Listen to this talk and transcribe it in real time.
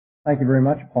Thank you very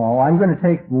much, Paul. I'm going to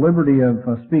take the liberty of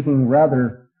speaking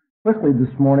rather quickly this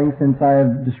morning since I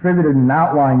have distributed an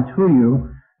outline to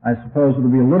you. I suppose it'll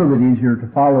be a little bit easier to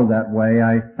follow that way.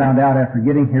 I found out after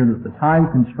getting here that the time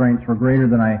constraints were greater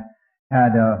than I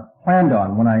had planned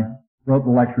on when I wrote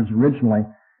the lectures originally.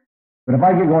 But if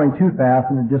I get going too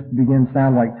fast and it just begins to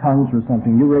sound like tongues or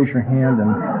something, you raise your hand and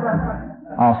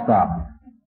I'll stop.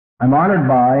 I'm honored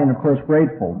by and, of course,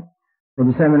 grateful for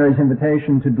the seminary's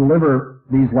invitation to deliver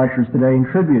these lectures today in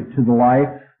tribute to the life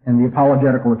and the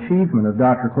apologetical achievement of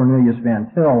Dr. Cornelius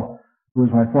Van Til, who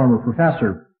was my former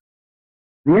professor.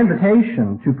 The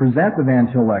invitation to present the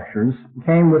Van Til lectures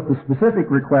came with the specific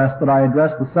request that I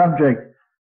address the subject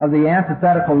of the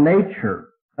antithetical nature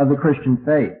of the Christian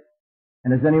faith.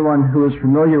 And as anyone who is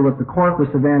familiar with the corpus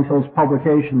of Van Til's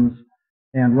publications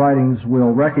and writings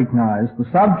will recognize, the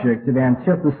subject of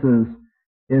Antithesis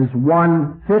is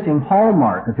one fitting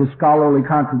hallmark of his scholarly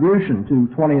contribution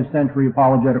to 20th century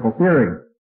apologetical theory.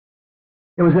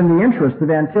 It was in the interest of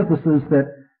Antithesis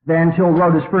that Van Til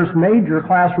wrote his first major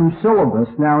classroom syllabus,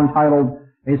 now entitled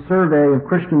A Survey of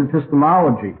Christian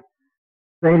Epistemology,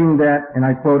 stating that, and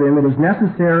I quote him, "It is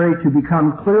necessary to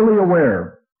become clearly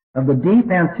aware of the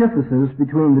deep antithesis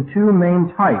between the two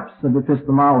main types of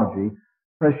epistemology,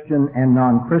 Christian and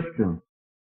non-Christian."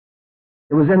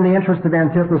 It was in the interest of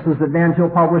Antithesis that Van Til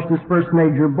published his first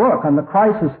major book on the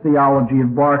crisis theology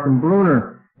of Barth and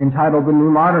Brunner, entitled The New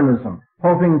Modernism,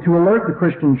 hoping to alert the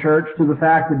Christian church to the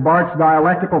fact that Barth's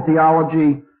dialectical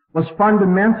theology was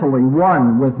fundamentally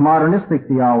one with modernistic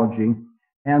theology,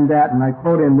 and that, and I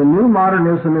quote him, "the new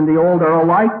modernism and the old are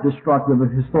alike destructive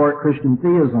of historic Christian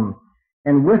theism,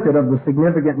 and with it of the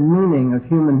significant meaning of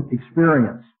human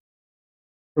experience."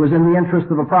 It was in the interest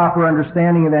of a proper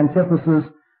understanding of Antithesis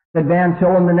that Van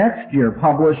Til in the next year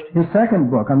published his second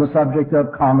book on the subject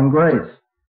of common grace,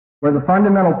 where the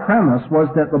fundamental premise was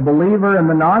that the believer and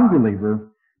the non-believer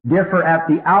differ at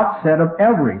the outset of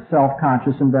every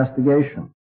self-conscious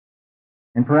investigation.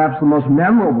 And perhaps the most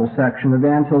memorable section of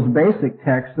Van Til's basic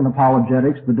text in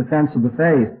Apologetics, The Defense of the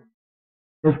Faith,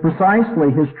 is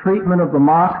precisely his treatment of the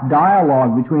mock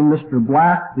dialogue between Mr.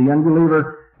 Black, the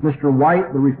unbeliever, Mr.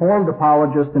 White, the Reformed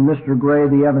apologist, and Mr. Gray,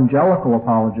 the evangelical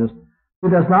apologist, who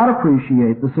does not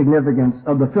appreciate the significance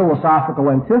of the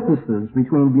philosophical antithesis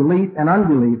between belief and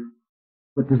unbelief,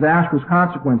 with disastrous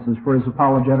consequences for his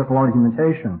apologetical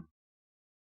argumentation.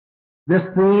 This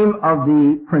theme of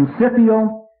the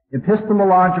principial,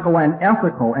 epistemological, and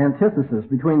ethical antithesis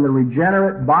between the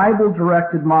regenerate,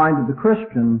 Bible-directed mind of the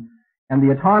Christian and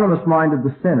the autonomous mind of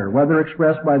the sinner, whether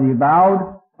expressed by the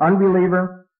avowed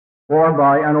unbeliever or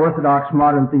by unorthodox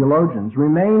modern theologians,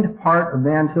 remained part of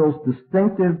Van Til's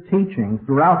distinctive teaching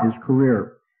throughout his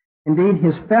career. Indeed,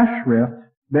 his Festschrift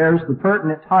bears the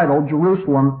pertinent title,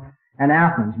 Jerusalem and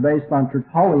Athens, based on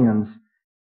Tertullian's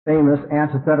famous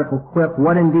antithetical quip,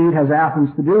 "What indeed has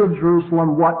Athens to do with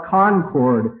Jerusalem? What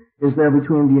concord is there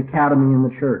between the academy and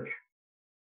the church?"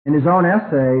 In his own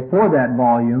essay for that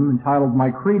volume, entitled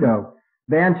My Credo,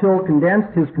 Van Til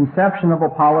condensed his conception of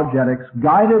apologetics,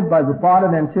 guided by the thought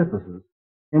of antithesis,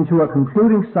 into a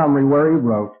concluding summary where he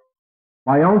wrote,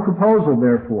 "My own proposal,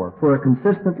 therefore, for a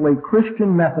consistently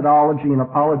Christian methodology in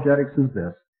apologetics is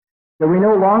this, that we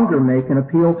no longer make an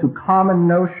appeal to common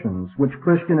notions which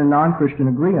Christian and non-Christian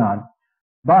agree on,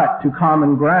 but to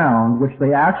common ground which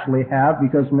they actually have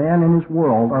because man and his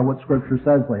world are what Scripture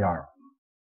says they are.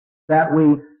 That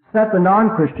we set the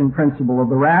non-Christian principle of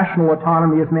the rational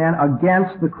autonomy of man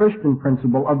against the Christian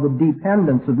principle of the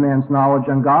dependence of man's knowledge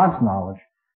on God's knowledge,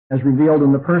 as revealed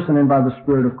in the person and by the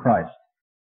Spirit of Christ.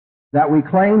 That we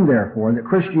claim, therefore, that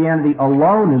Christianity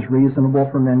alone is reasonable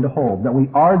for men to hold, that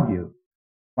we argue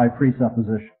by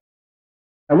presupposition."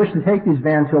 I wish to take these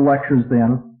Van Til lectures,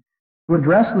 then, to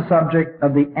address the subject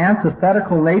of the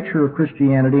antithetical nature of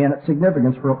Christianity and its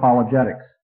significance for apologetics.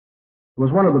 It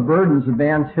was one of the burdens of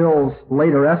Van Til's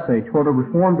later essay toward a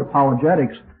Reformed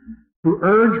apologetics to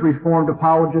urge Reformed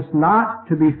apologists not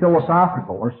to be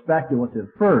philosophical or speculative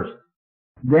first,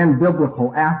 then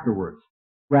biblical afterwards.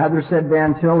 Rather, said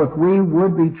Van Til, if we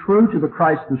would be true to the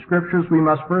Christ of Scriptures, we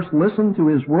must first listen to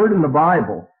His Word in the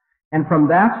Bible, and from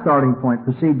that starting point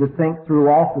proceed to think through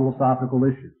all philosophical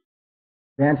issues.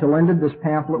 Van Til ended this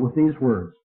pamphlet with these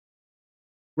words: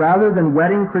 "Rather than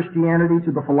wedding Christianity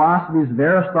to the philosophies of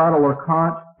Aristotle or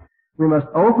Kant, we must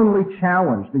openly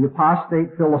challenge the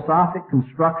apostate philosophic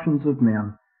constructions of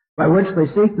men by which they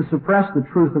seek to suppress the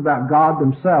truth about God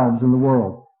themselves and the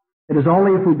world. It is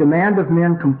only if we demand of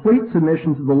men complete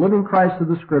submission to the living Christ of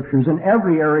the Scriptures in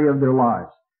every area of their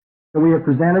lives that we have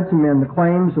presented to men the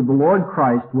claims of the Lord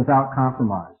Christ without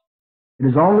compromise. It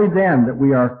is only then that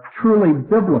we are truly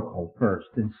biblical first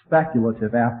and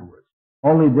speculative afterwards.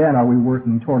 Only then are we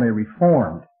working toward a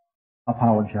reformed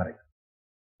apologetic.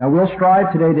 Now, we'll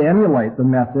strive today to emulate the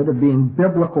method of being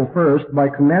biblical first by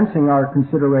commencing our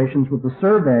considerations with a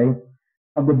survey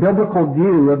of the biblical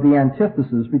view of the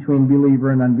antithesis between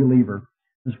believer and unbeliever.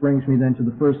 This brings me then to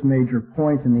the first major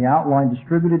point in the outline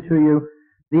distributed to you.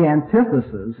 The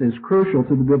antithesis is crucial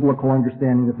to the biblical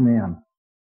understanding of man.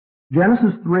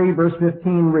 Genesis 3, verse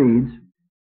 15 reads,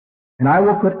 "And I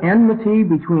will put enmity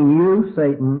between you,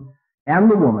 Satan,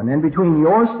 and the woman, and between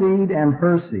your seed and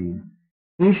her seed.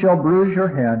 He shall bruise your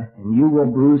head, and you will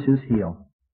bruise his heel."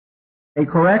 A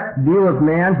correct view of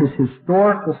man, his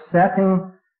historical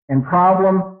setting and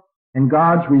problem, and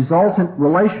God's resultant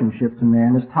relationship to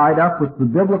man is tied up with the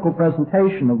biblical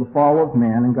presentation of the fall of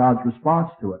man and God's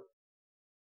response to it.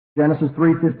 Genesis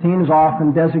 3:15 is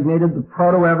often designated the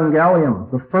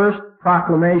Proto-Evangelium, the first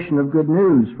proclamation of good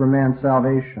news for man's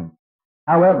salvation.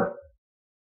 However,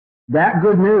 that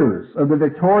good news of the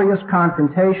victorious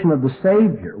confrontation of the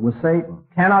Savior with Satan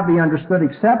cannot be understood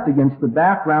except against the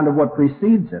background of what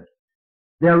precedes it.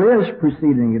 There is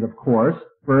preceding it, of course,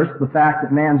 first, the fact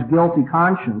that man's guilty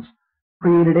conscience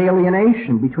created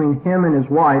alienation between him and his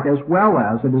wife, as well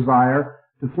as a desire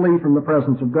to flee from the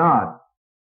presence of God.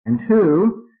 And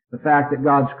two, the fact that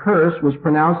God's curse was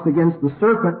pronounced against the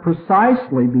serpent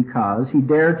precisely because he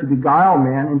dared to beguile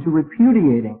man into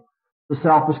repudiating the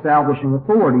self-establishing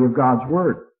authority of God's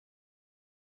Word.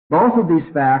 Both of these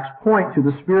facts point to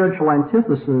the spiritual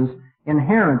antithesis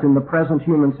inherent in the present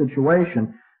human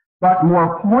situation, but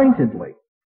more pointedly,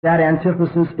 that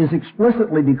antithesis is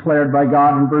explicitly declared by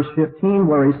God in verse 15,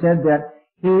 where he said that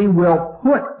he will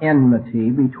put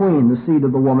enmity between the seed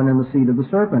of the woman and the seed of the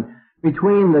serpent,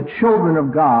 between the children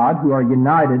of God who are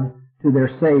united to their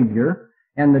Savior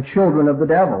and the children of the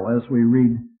devil, as we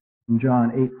read in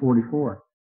John 8:44.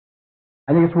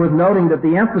 I think it's worth noting that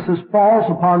the emphasis falls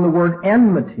upon the word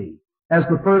enmity as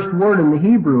the first word in the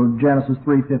Hebrew of Genesis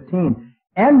 3:15.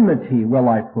 Enmity will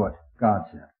I put, God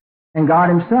said. And God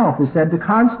himself is said to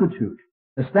constitute,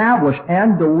 establish,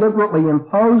 and deliberately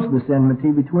impose this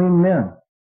enmity between men.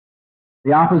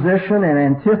 The opposition and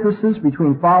antithesis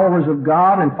between followers of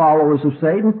God and followers of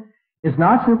Satan is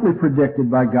not simply predicted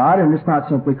by God, and it's not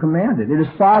simply commanded. It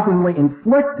is sovereignly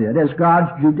inflicted as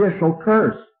God's judicial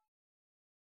curse.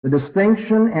 The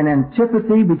distinction and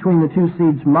antipathy between the two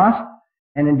seeds must,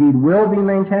 and indeed will, be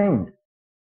maintained.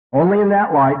 Only in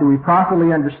that light do we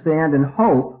properly understand and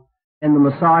hope in the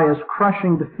Messiah's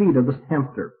crushing defeat of the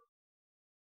tempter.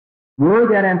 Were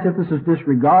that antithesis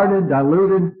disregarded,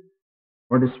 diluted,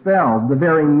 or dispelled, the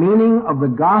very meaning of the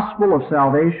gospel of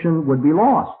salvation would be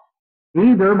lost,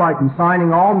 either by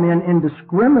consigning all men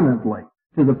indiscriminately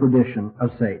to the perdition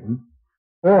of Satan,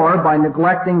 or by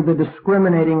neglecting the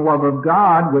discriminating love of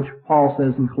God, which Paul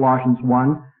says in Colossians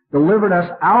 1, delivered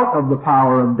us out of the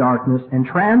power of darkness and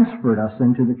transferred us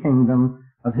into the kingdom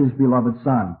of his beloved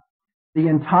Son. The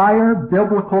entire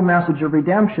biblical message of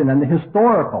redemption and the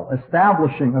historical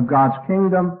establishing of God's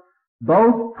kingdom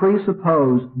both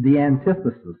presuppose the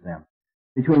antithesis, then,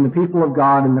 between the people of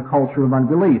God and the culture of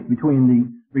unbelief, between the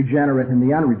regenerate and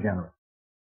the unregenerate.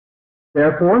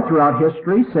 Therefore, throughout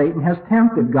history, Satan has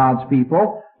tempted God's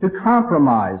people to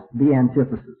compromise the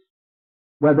antithesis,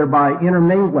 whether by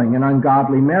intermingling in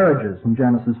ungodly marriages in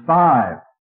Genesis 5,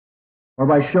 or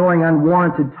by showing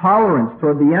unwarranted tolerance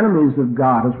toward the enemies of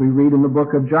God, as we read in the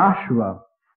book of Joshua,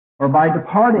 or by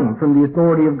departing from the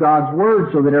authority of God's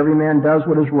Word so that every man does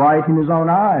what is right in his own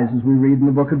eyes, as we read in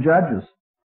the book of Judges,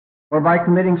 or by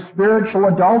committing spiritual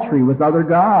adultery with other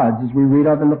gods, as we read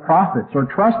of in the prophets, or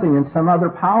trusting in some other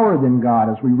power than God,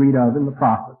 as we read of in the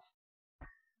prophets,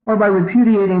 or by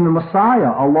repudiating the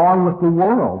Messiah along with the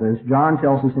world, as John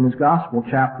tells us in his Gospel,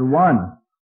 chapter 1,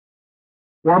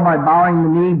 or by bowing the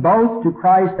knee both to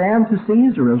Christ and to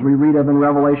Caesar, as we read of in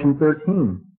Revelation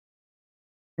 13.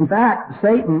 In fact,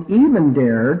 Satan even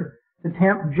dared to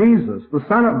tempt Jesus, the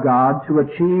Son of God, to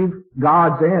achieve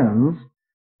God's ends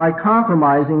by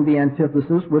compromising the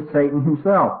antithesis with Satan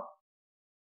himself.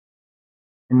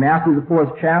 In Matthew, the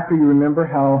 4th chapter, you remember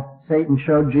how Satan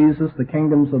showed Jesus the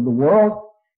kingdoms of the world,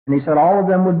 and he said all of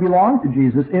them would belong to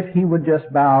Jesus if he would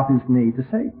just bow his knee to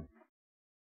Satan.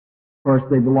 Of course,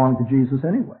 they belonged to Jesus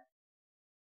anyway.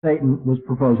 Satan was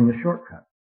proposing a shortcut.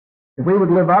 If we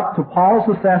would live up to Paul's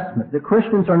assessment that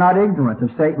Christians are not ignorant of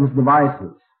Satan's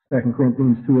devices, 2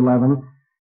 Corinthians 2:11,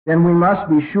 then we must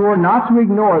be sure not to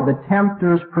ignore the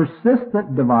tempter's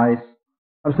persistent device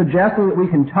of suggesting that we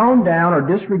can tone down or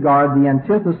disregard the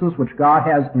antithesis which God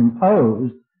has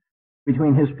imposed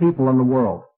between his people and the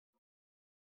world.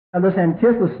 Now, this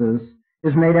antithesis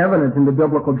is made evident in the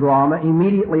biblical drama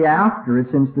immediately after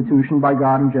its institution by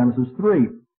God in Genesis 3.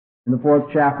 In the 4th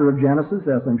chapter of Genesis,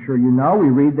 as I'm sure you know, we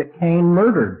read that Cain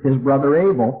murdered his brother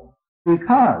Abel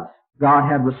because God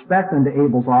had respect unto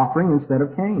Abel's offering instead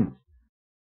of Cain's.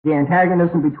 The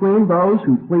antagonism between those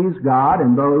who please God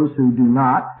and those who do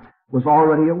not was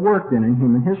already at work then in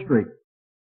human history.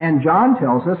 And John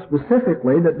tells us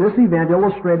specifically that this event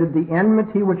illustrated the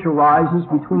enmity which arises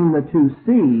between the two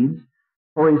seeds,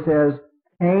 for he says,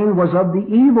 Cain was of the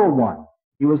evil one.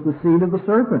 He was the seed of the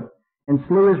serpent, and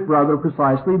slew his brother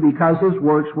precisely because his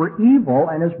works were evil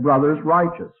and his brother's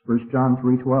righteous. 1 John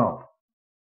 3:12.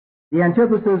 The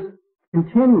antithesis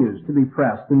continues to be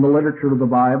pressed in the literature of the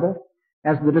Bible,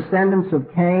 as the descendants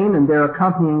of Cain and their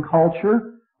accompanying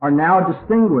culture are now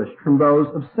distinguished from those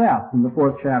of Seth in the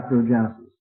 4th chapter of Genesis.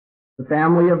 The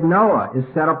family of Noah is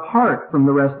set apart from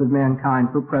the rest of mankind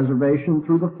for preservation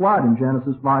through the flood in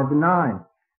Genesis 5-9.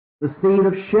 The seed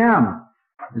of Shem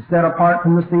is set apart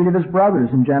from the seed of his brothers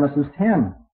in Genesis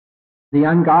 10. The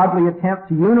ungodly attempt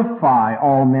to unify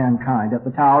all mankind at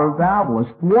the Tower of Babel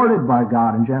is thwarted by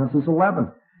God in Genesis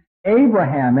 11.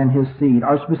 Abraham and his seed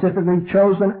are specifically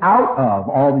chosen out of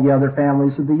all the other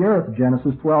families of the earth,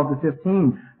 Genesis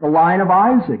 12-15. The line of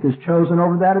Isaac is chosen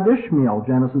over that of Ishmael,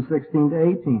 Genesis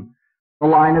 16-18. The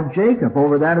line of Jacob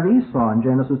over that of Esau in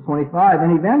Genesis 25.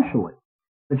 And eventually,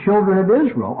 the children of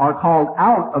Israel are called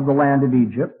out of the land of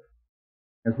Egypt,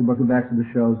 as the book of Exodus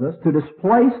shows us, to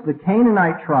displace the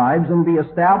Canaanite tribes and be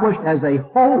established as a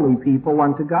holy people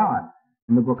unto God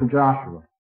in the book of Joshua.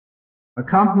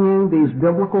 Accompanying these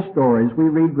biblical stories, we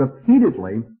read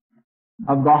repeatedly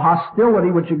of the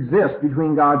hostility which exists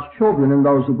between God's children and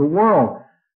those of the world.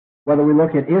 Whether we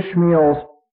look at Ishmael's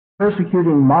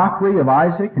persecuting mockery of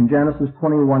Isaac in Genesis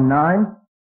 21:9,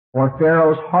 or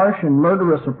Pharaoh's harsh and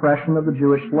murderous oppression of the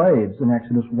Jewish slaves in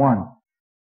Exodus 1.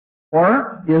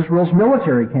 Or Israel's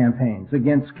military campaigns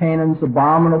against Canaan's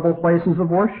abominable places of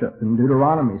worship in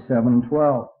Deuteronomy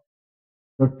 7-12.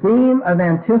 The theme of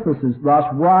antithesis thus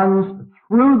runs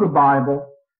through the Bible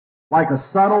like a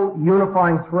subtle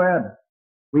unifying thread.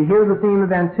 We hear the theme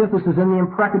of antithesis in the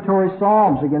imprecatory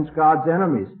psalms against God's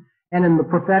enemies and in the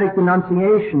prophetic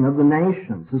denunciation of the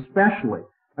nations, especially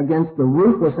against the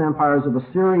ruthless empires of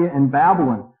Assyria and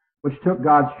Babylon, which took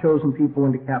God's chosen people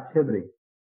into captivity.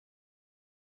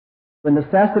 The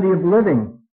necessity of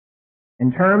living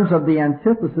in terms of the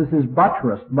antithesis is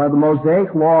buttressed by the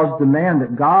Mosaic law's demand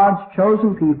that God's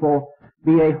chosen people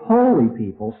be a holy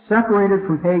people, separated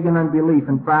from pagan unbelief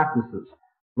and practices.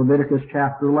 Leviticus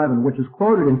chapter 11, which is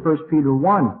quoted in 1 Peter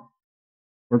 1,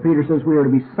 where Peter says we are to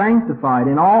be sanctified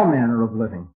in all manner of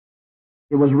living.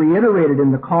 It was reiterated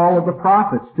in the call of the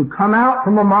prophets to come out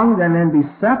from among them and be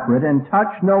separate and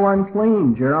touch no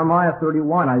unclean. Jeremiah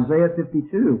 31, Isaiah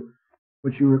 52,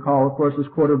 which you recall, of course, is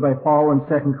quoted by Paul in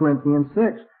 2 Corinthians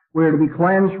 6. We are to be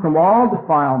cleansed from all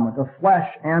defilement of flesh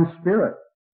and spirit.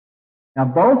 Now,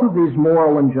 both of these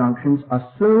moral injunctions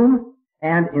assume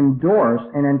and endorse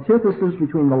an antithesis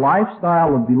between the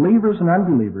lifestyle of believers and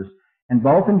unbelievers, and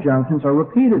both injunctions are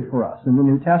repeated for us in the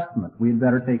New Testament. We had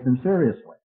better take them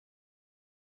seriously.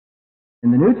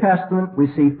 In the New Testament, we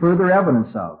see further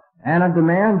evidence of, and a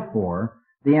demand for,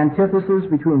 the antithesis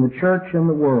between the church and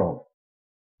the world.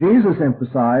 Jesus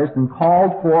emphasized and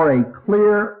called for a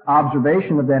clear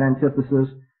observation of that antithesis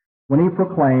when he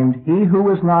proclaimed, "He who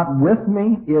is not with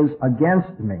me is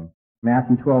against me,"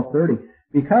 Matthew 12:30,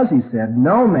 because he said,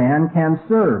 "No man can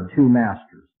serve two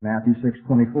masters," Matthew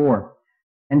 6:24.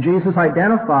 And Jesus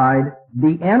identified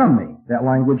the enemy, that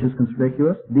language is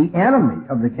conspicuous, the enemy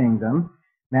of the kingdom,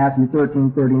 Matthew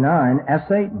 13:39, as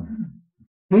Satan.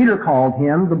 Peter called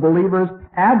him the believer's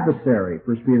adversary,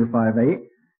 1 Peter 5:8,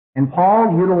 and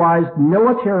Paul utilized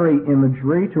military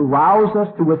imagery to rouse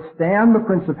us to withstand the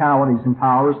principalities and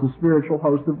powers, the spiritual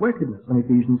host of wickedness, in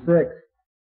Ephesians 6.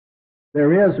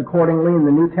 There is, accordingly, in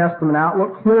the New Testament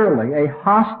outlook, clearly a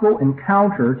hostile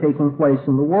encounter taking place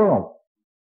in the world.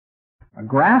 A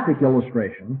graphic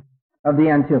illustration of the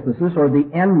antithesis, or the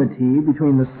enmity,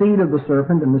 between the seed of the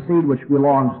serpent and the seed which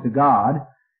belongs to God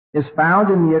is found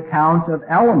in the account of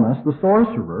Elymas, the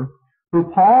sorcerer, who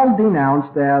Paul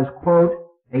denounced as, quote,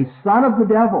 a son of the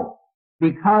devil,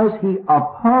 because he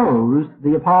opposed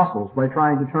the apostles by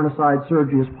trying to turn aside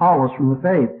Sergius Paulus from the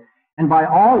faith, and by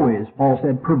always, Paul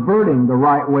said, perverting the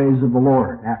right ways of the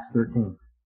Lord, Acts 13.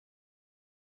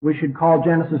 We should call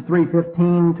Genesis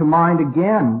 3:15 to mind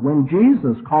again when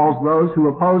Jesus calls those who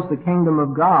oppose the kingdom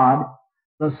of God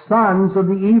the sons of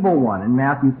the evil one in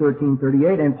Matthew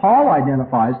 13:38, and Paul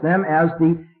identifies them as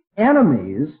the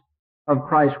enemies of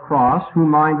Christ's cross who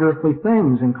mind earthly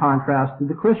things, in contrast to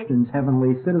the Christian's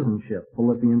heavenly citizenship,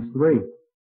 Philippians 3.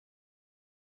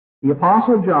 The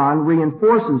Apostle John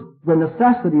reinforces the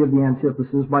necessity of the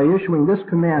antithesis by issuing this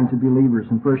command to believers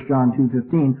in 1 John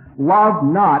 2:15, love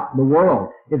not the world.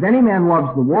 If any man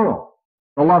loves the world,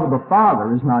 the love of the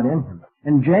Father is not in him.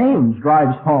 And James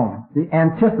drives home the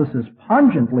antithesis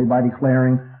pungently by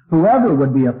declaring, whoever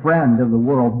would be a friend of the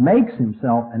world makes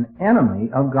himself an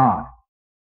enemy of God.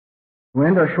 To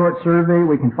end our short survey,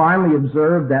 we can finally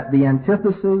observe that the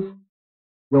antithesis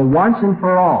will once and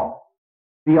for all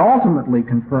be ultimately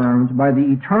confirmed by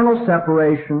the eternal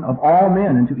separation of all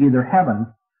men into either heaven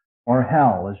or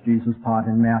hell, as Jesus taught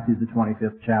in Matthew the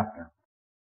 25th chapter.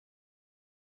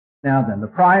 Now then, the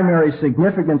primary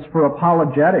significance for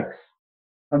apologetics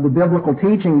of the biblical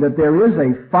teaching that there is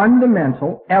a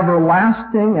fundamental,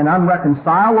 everlasting, and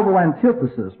unreconcilable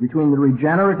antithesis between the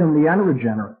regenerate and the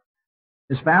unregenerate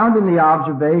is found in the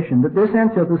observation that this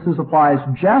antithesis applies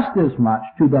just as much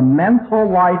to the mental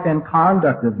life and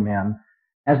conduct of men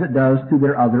as it does to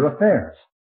their other affairs.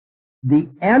 The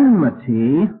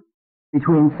enmity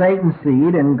between Satan's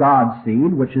seed and God's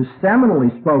seed, which is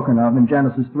seminally spoken of in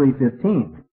Genesis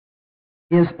 3:15,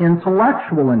 is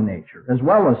intellectual in nature, as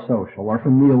well as social, or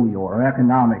familial, or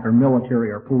economic, or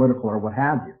military, or political, or what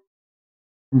have you.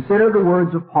 Consider the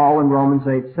words of Paul in Romans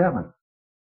 8:7.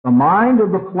 The mind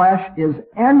of the flesh is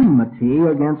enmity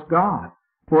against God,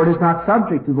 for it is not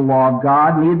subject to the law of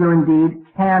God, neither indeed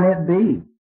can it be.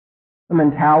 The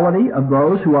mentality of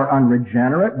those who are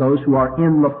unregenerate, those who are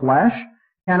in the flesh,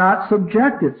 cannot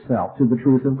subject itself to the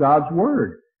truth of God's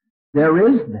Word. There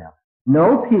is, then,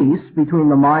 no peace between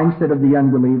the mindset of the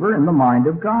unbeliever and the mind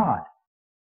of God.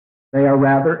 They are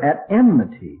rather at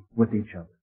enmity with each other.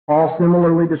 Paul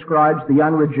similarly describes the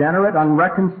unregenerate,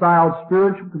 unreconciled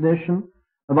spiritual condition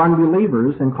of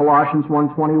unbelievers in Colossians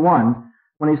 1:21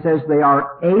 when he says they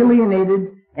are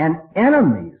alienated and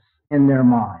enemies in their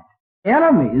mind.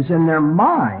 Enemies in their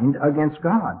mind against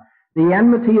God. The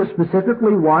enmity is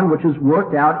specifically one which is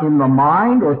worked out in the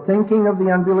mind or thinking of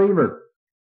the unbeliever.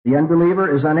 The unbeliever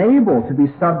is unable to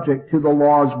be subject to the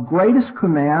law's greatest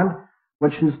command,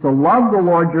 which is to love the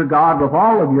Lord your God with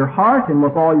all of your heart and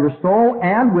with all your soul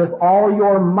and with all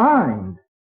your mind.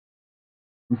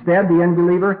 Instead, the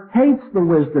unbeliever hates the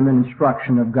wisdom and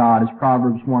instruction of God, as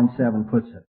Proverbs 1:7 puts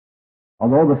it.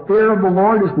 Although the fear of the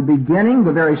Lord is the beginning,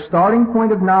 the very starting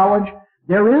point of knowledge,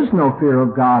 there is no fear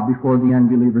of God before the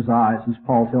unbeliever's eyes, as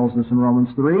Paul tells us in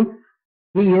Romans 3.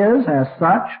 He is, as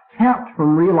such, kept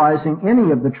from realizing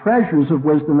any of the treasures of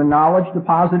wisdom and knowledge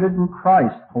deposited in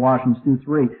Christ, Colossians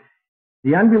 2:3.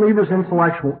 The unbeliever's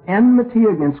intellectual enmity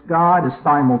against God is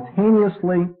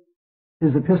simultaneously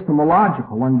his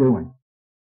epistemological undoing.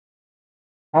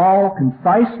 Paul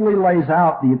concisely lays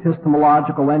out the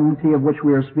epistemological enmity of which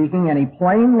we are speaking, and he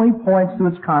plainly points to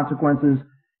its consequences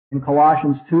in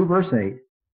Colossians 2, verse 8.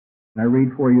 And I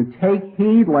read for you, "Take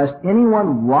heed lest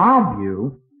anyone rob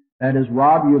you," that is,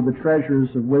 rob you of the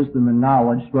treasures of wisdom and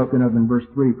knowledge spoken of in verse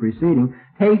 3 preceding.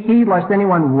 "Take heed lest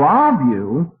anyone rob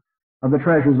you of the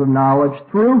treasures of knowledge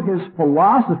through his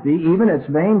philosophy, even its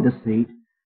vain deceit,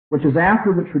 which is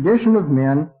after the tradition of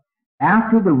men,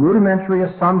 after the rudimentary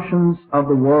assumptions of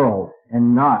the world,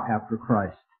 and not after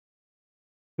Christ."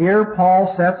 Here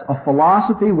Paul sets a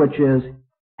philosophy which is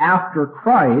after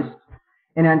Christ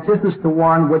in antithesis to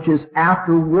one which is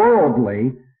after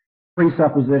worldly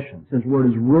presuppositions. His word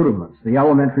is rudiments, the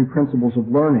elementary principles of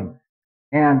learning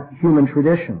and human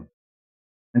tradition.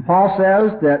 And Paul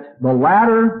says that the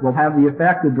latter will have the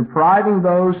effect of depriving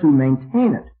those who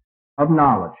maintain it of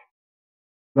knowledge.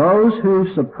 Those who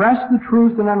suppress the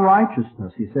truth in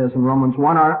unrighteousness, he says in Romans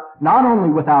 1, are not only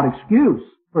without excuse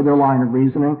for their line of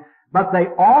reasoning, but they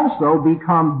also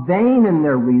become vain in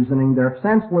their reasoning, their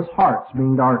senseless hearts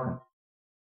being darkened.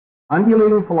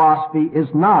 Unbelieving philosophy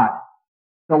is not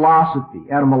philosophy,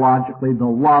 etymologically, the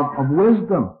love of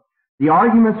wisdom. The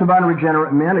arguments of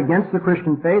unregenerate men against the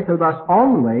Christian faith are thus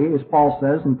only, as Paul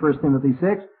says in 1 Timothy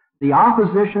 6, the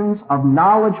oppositions of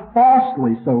knowledge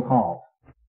falsely so-called.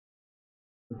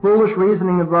 The foolish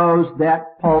reasoning of those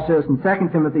that, Paul says in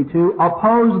 2 Timothy 2,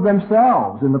 oppose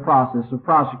themselves in the process of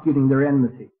prosecuting their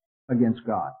enmity against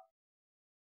God.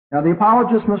 Now, the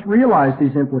apologist must realize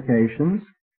these implications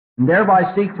and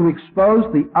thereby seek to expose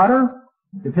the utter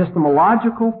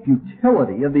epistemological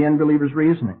futility of the unbeliever's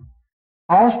reasoning.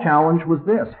 Paul's challenge was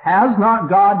this: has not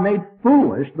God made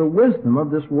foolish the wisdom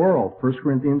of this world? 1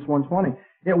 Corinthians 1:20.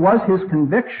 It was his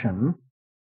conviction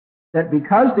that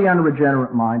because the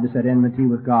unregenerate mind is at enmity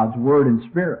with God's Word and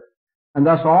Spirit, and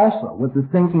thus also with the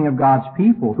thinking of God's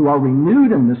people who are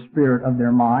renewed in the spirit of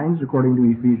their minds, according to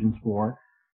Ephesians 4,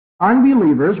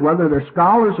 Unbelievers, whether they're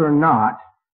scholars or not,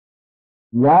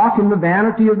 walk in the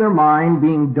vanity of their mind,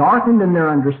 being darkened in their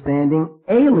understanding,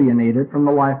 alienated from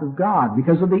the life of God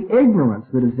because of the ignorance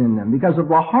that is in them, because of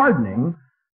the hardening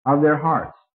of their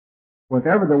hearts. For if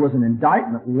ever there was an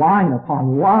indictment, line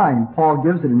upon line, Paul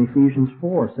gives it in Ephesians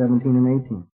 4:17 and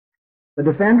 18. The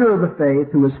defender of the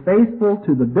faith, who is faithful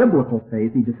to the biblical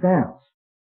faith he defends,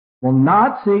 will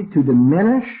not seek to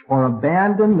diminish or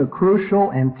abandon the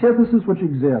crucial antithesis which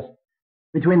exists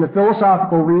between the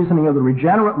philosophical reasoning of the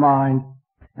regenerate mind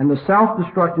and the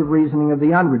self-destructive reasoning of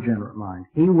the unregenerate mind.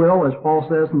 He will, as Paul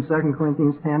says in 2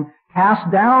 Corinthians 10,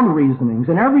 cast down reasonings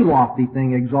and every lofty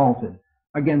thing exalted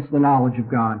against the knowledge of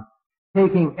God,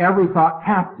 taking every thought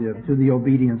captive to the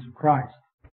obedience of Christ.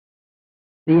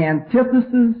 The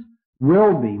antithesis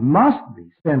must be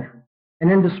central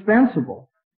and indispensable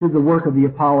to the work of the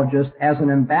apologist as an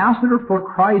ambassador for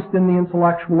Christ in the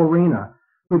intellectual arena,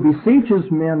 who beseeches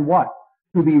men what?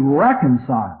 To be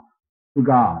reconciled to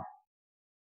God.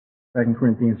 2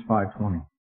 Corinthians 5:20.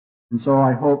 And so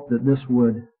I hope that this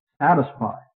would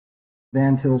satisfy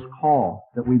Van Til's call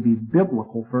that we be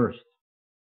biblical first.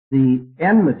 The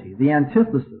enmity, the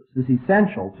antithesis, is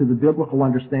essential to the biblical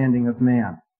understanding of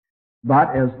man.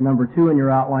 But, as number 2 in your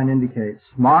outline indicates,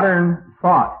 modern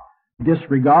thought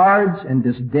disregards and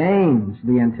disdains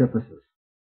the antithesis.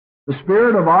 The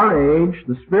spirit of our age,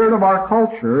 the spirit of our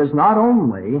culture, is not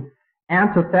only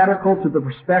antithetical to the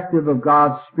perspective of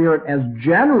God's Spirit as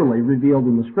generally revealed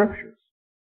in the Scriptures,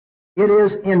 it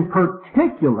is in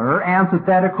particular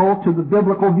antithetical to the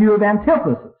biblical view of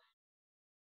antithesis.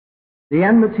 The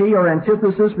enmity or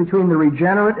antithesis between the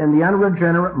regenerate and the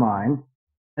unregenerate mind,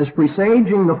 as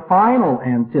presaging the final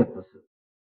antithesis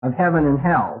of heaven and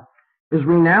hell, is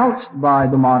renounced by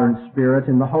the modern spirit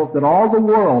in the hope that all the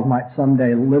world might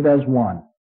someday live as one.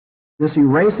 This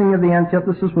erasing of the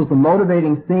antithesis was the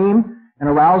motivating theme and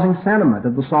arousing sentiment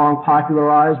of the song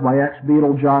popularized by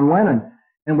ex-Beatle John Lennon,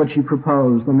 in which he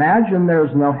proposed, "Imagine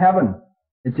there's no heaven.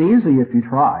 It's easy if you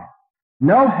try.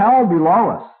 No hell below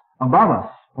us, above us,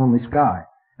 only sky.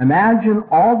 Imagine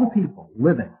all the people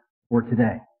living for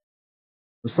today."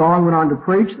 The song went on to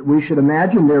preach that we should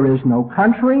imagine there is no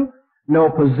country, no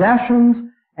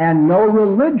possessions, and no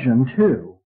religion,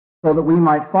 too, so that we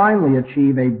might finally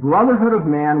achieve a brotherhood of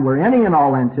man where any and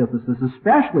all antithesis,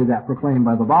 especially that proclaimed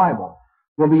by the Bible,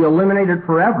 will be eliminated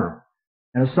forever,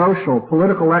 and a social,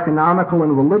 political, economical,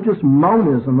 and religious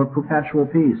monism of perpetual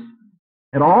peace.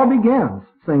 It all begins,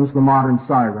 sings the modern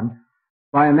siren,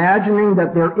 by imagining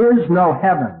that there is no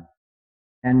heaven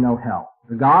and no hell.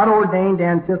 The God-ordained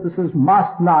antithesis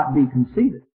must not be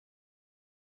conceded.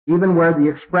 Even where the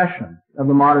expression of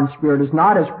the modern spirit is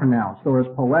not as pronounced or as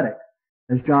poetic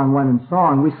as John Lennon's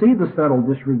song, we see the subtle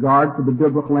disregard for the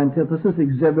biblical antithesis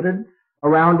exhibited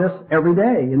around us every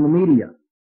day in the media.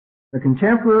 The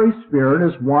contemporary spirit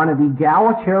is one of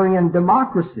egalitarian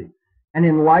democracy and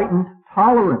enlightened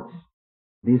tolerance.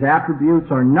 These attributes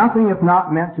are nothing if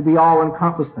not meant to be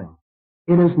all-encompassing.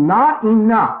 It is not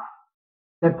enough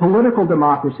that political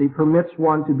democracy permits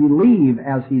one to believe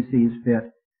as he sees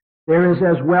fit. There is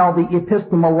as well the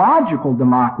epistemological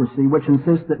democracy, which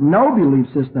insists that no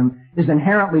belief system is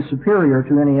inherently superior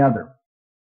to any other.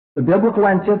 The biblical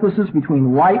antithesis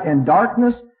between light and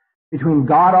darkness, between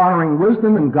God-honoring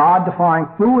wisdom and God-defying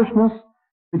foolishness,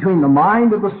 between the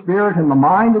mind of the Spirit and the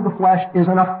mind of the flesh, is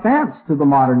an offense to the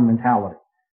modern mentality.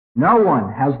 No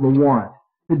one has the warrant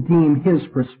to deem his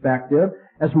perspective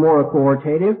as more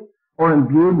authoritative or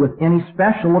imbued with any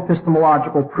special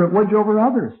epistemological privilege over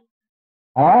others.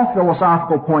 All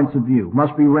philosophical points of view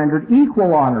must be rendered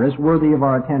equal honor as worthy of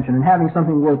our attention and having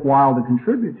something worthwhile to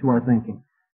contribute to our thinking.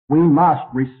 We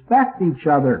must respect each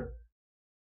other.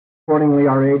 Accordingly,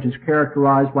 our age is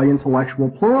characterized by intellectual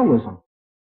pluralism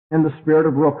in the spirit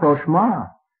of rapprochement,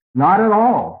 not at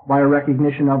all by a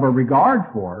recognition of or regard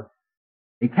for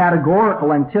a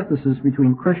categorical antithesis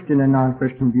between Christian and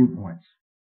non-Christian viewpoints.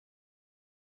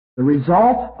 The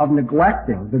result of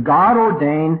neglecting the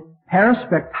God-ordained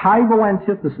perspectival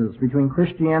antithesis between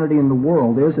Christianity and the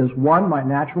world is, as one might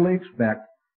naturally expect,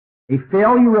 a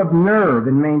failure of nerve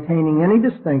in maintaining any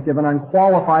distinctive and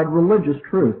unqualified religious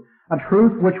truth, a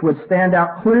truth which would stand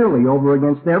out clearly over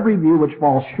against every view which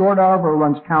falls short of or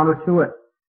runs counter to it.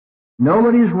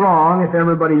 Nobody's wrong if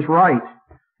everybody's right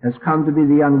has come to be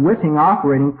the unwitting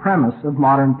operating premise of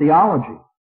modern theology.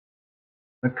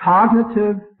 The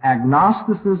cognitive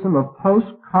agnosticism of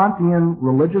post-Kantian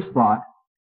religious thought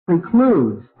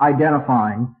precludes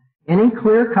identifying any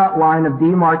clear-cut line of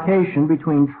demarcation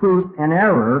between truth and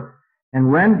error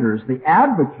and renders the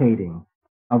advocating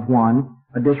of one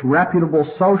a disreputable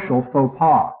social faux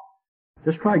pas.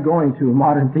 Just try going to a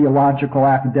modern theological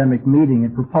academic meeting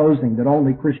and proposing that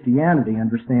only Christianity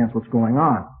understands what's going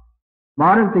on.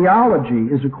 Modern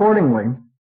theology is accordingly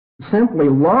simply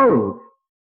loath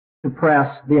to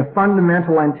press the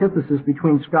fundamental antithesis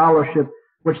between scholarship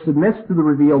which submits to the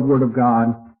revealed Word of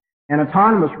God and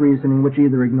autonomous reasoning which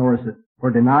either ignores it or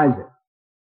denies it.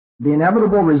 The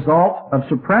inevitable result of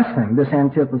suppressing this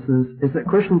antithesis is that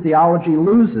Christian theology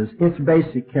loses its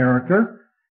basic character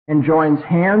and joins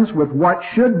hands with what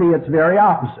should be its very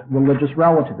opposite, religious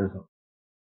relativism.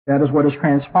 That is what has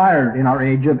transpired in our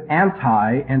age of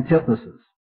anti-antithesis.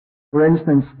 For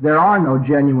instance, there are no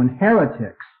genuine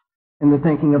heretics in the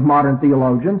thinking of modern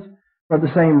theologians for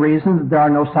the same reason that there are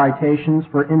no citations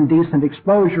for indecent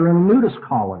exposure in a nudist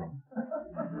colony.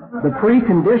 The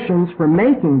preconditions for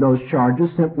making those charges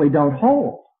simply don't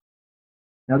hold.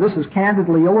 Now, this is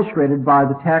candidly illustrated by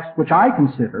the text which I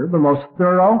consider the most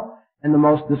thorough and the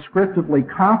most descriptively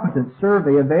competent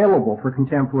survey available for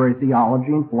contemporary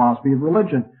theology and philosophy of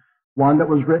religion, one that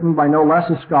was written by no less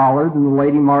a scholar than the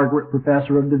Lady Margaret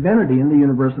Professor of Divinity in the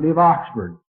University of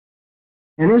Oxford.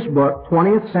 In his book,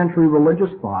 20th Century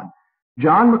Religious Thought,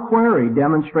 John Macquarrie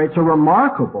demonstrates a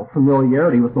remarkable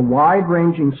familiarity with the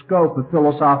wide-ranging scope of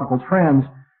philosophical trends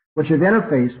which have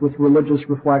interfaced with religious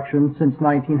reflection since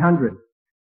 1900.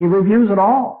 He reviews it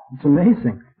all. It's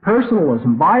amazing.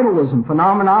 Personalism, vitalism,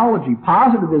 phenomenology,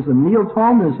 positivism,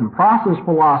 Neo-Thomism, process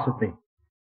philosophy,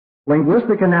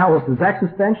 linguistic analysis,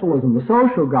 existentialism, the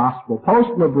social gospel,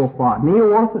 post-liberal thought,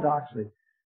 neo-orthodoxy.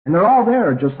 And they're all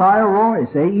there. Josiah Royce,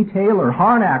 A.E. Taylor,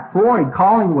 Harnack, Freud,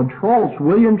 Collingwood, Troeltsch,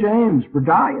 William James,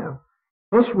 Berdyaev,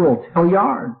 Husserl,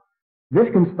 Hilliard,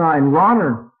 Wittgenstein,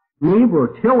 Brunner, Niebuhr,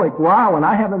 Tillich, Ryle, and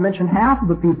I haven't mentioned half of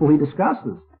the people he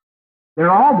discusses.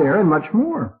 They're all there and much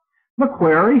more.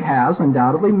 Macquarrie has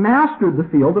undoubtedly mastered the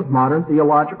field of modern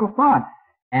theological thought,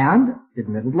 and,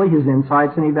 admittedly, his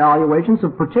insights and evaluations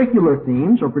of particular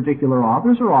themes or particular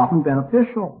authors are often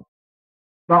beneficial.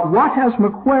 But what has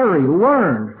Macquarrie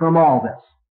learned from all this?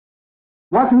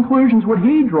 What conclusions would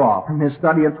he draw from his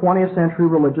study of 20th century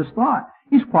religious thought?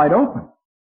 He's quite open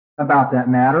about that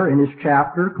matter in his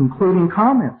chapter, Concluding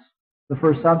Comments, the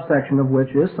first subsection of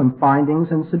which is Some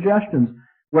Findings and Suggestions,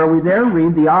 where we there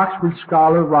read the Oxford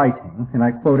scholar writing, and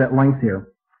I quote at length here,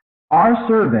 "Our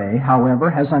survey, however,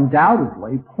 has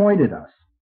undoubtedly pointed us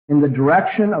in the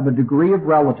direction of a degree of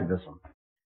relativism.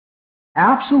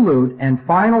 Absolute and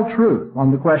final truth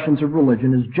on the questions of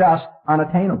religion is just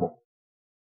unattainable.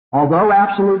 Although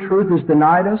absolute truth is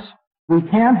denied us, we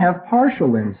can have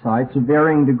partial insights of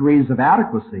varying degrees of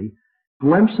adequacy,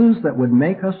 glimpses that would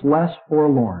make us less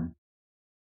forlorn."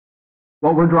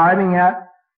 What we're driving at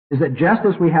is that just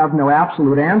as we have no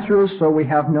absolute answers, so we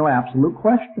have no absolute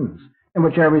questions in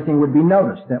which everything would be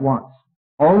noticed at once.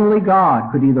 Only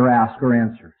God could either ask or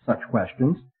answer such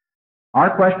questions. Our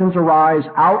questions arise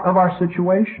out of our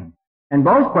situation, and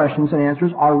both questions and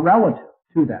answers are relative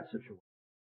to that situation.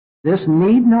 This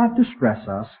need not distress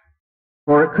us,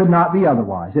 for it could not be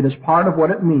otherwise. It is part of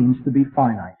what it means to be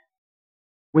finite.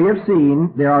 We have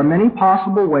seen there are many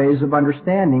possible ways of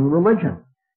understanding religion,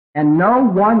 and no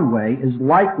one way is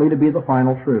likely to be the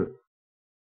final truth.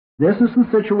 This is the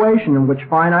situation in which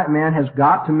finite man has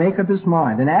got to make up his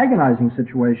mind, an agonizing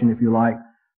situation, if you like,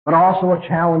 but also a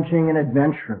challenging and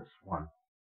adventurous one.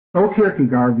 So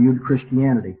Kierkegaard viewed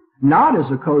Christianity, not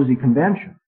as a cozy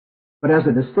convention, but as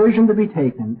a decision to be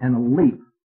taken and a leap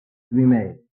to be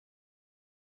made.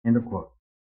 End of quote.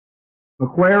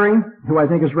 Macquarrie, who I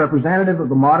think is representative of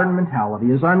the modern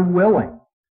mentality, is unwilling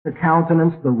to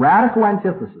countenance the radical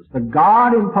antithesis, the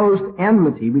God-imposed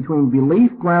enmity between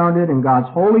belief grounded in God's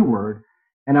holy word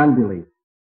and unbelief.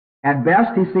 At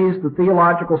best, he sees the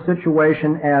theological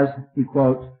situation as, he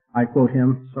quotes, I quote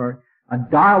him, a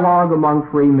dialogue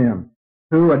among free men,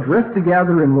 who, adrift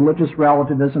together in religious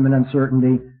relativism and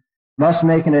uncertainty, must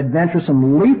make an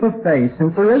adventuresome leap of faith,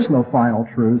 since there is no final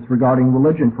truth regarding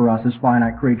religion for us as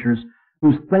finite creatures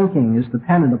whose thinking is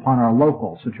dependent upon our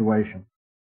local situation.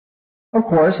 Of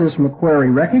course, as Macquarrie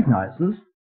recognizes,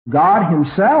 God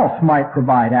himself might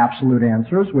provide absolute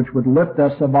answers which would lift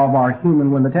us above our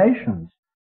human limitations.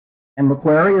 And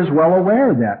Macquarrie is well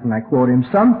aware that, and I quote him,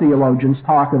 some theologians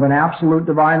talk of an absolute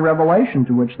divine revelation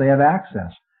to which they have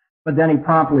access, but then he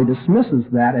promptly dismisses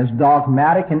that as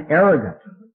dogmatic and arrogant,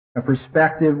 a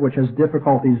perspective which has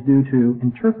difficulties due to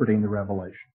interpreting the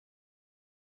revelation.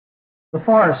 The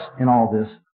farce in all this,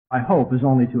 I hope, is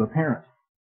only too apparent.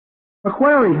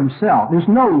 Macquarrie himself is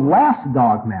no less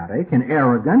dogmatic and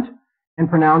arrogant in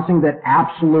pronouncing that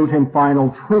absolute and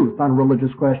final truth on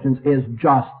religious questions is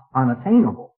just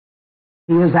unattainable.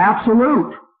 He is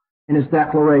absolute in his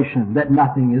declaration that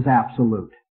nothing is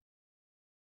absolute.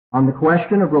 On the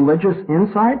question of religious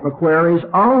insight, Macquarie's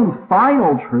own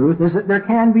final truth is that there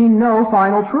can be no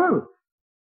final truth.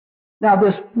 Now,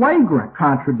 this flagrant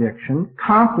contradiction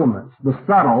complements the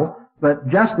subtle but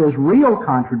just as real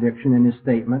contradiction in his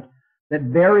statement that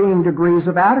varying degrees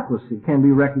of adequacy can be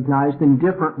recognized in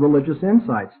different religious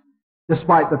insights,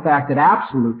 despite the fact that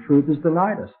absolute truth is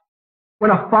denied us. When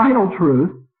a final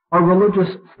truth or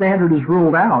religious standard is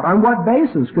ruled out, on what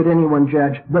basis could anyone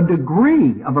judge the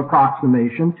degree of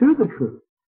approximation to the truth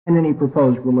in any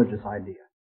proposed religious idea?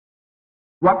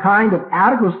 What kind of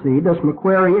adequacy does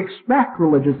Macquarie expect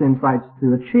religious insights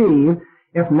to achieve,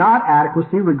 if not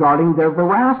adequacy regarding their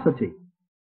veracity?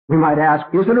 We might ask,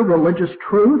 is it a religious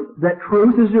truth that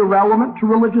truth is irrelevant to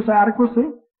religious adequacy?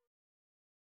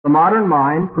 The modern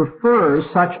mind prefers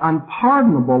such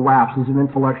unpardonable lapses of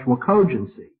intellectual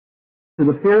cogency to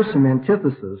the fearsome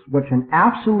antithesis which an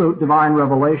absolute divine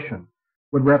revelation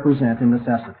would represent in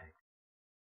necessity.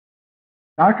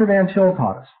 Dr. Van Til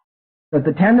taught us that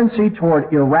the tendency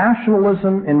toward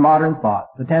irrationalism in modern thought,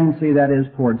 the tendency that is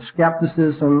toward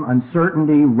skepticism,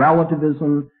 uncertainty,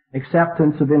 relativism,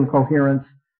 acceptance of incoherence,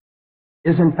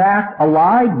 is in fact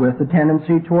allied with the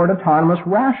tendency toward autonomous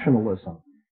rationalism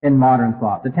in modern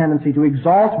thought, the tendency to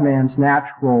exalt man's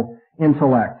natural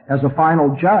intellect as a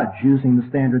final judge using the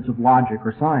standards of logic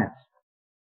or science.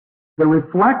 The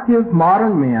reflective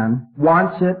modern man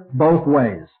wants it both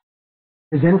ways.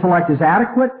 His intellect is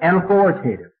adequate and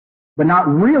authoritative, but not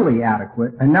really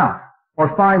adequate enough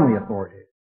or finally authoritative.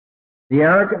 The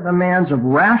arrogant demands of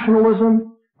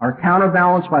rationalism are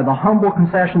counterbalanced by the humble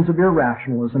concessions of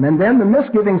irrationalism, and then the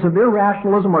misgivings of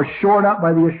irrationalism are shored up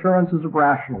by the assurances of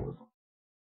rationalism.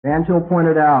 Van Til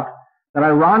pointed out that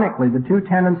ironically the two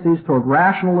tendencies toward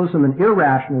rationalism and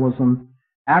irrationalism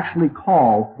actually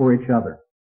call for each other.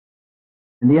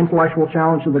 In the intellectual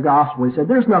challenge of the gospel, he said,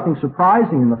 there's nothing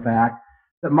surprising in the fact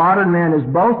that modern man is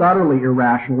both utterly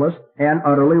irrationalist and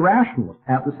utterly rationalist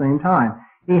at the same time.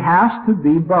 He has to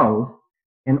be both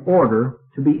in order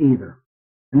to be either.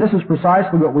 And this is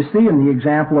precisely what we see in the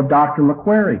example of Dr.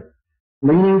 Macquarie.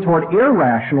 Leaning toward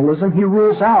irrationalism, he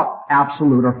rules out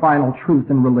absolute or final truth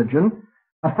in religion,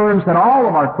 affirms that all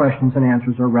of our questions and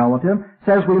answers are relative,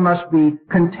 says we must be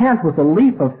content with a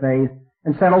leap of faith,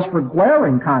 and settles for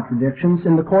glaring contradictions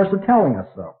in the course of telling us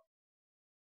so.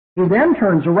 He then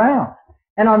turns around,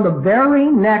 and on the very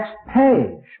next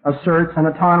page asserts an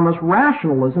autonomous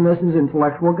rationalism as his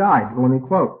intellectual guide. Let me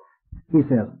quote. He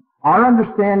says, our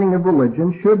understanding of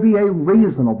religion should be a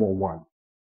reasonable one.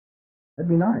 That'd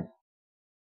be nice.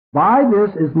 By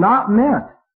this is not meant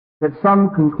that some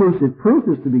conclusive proof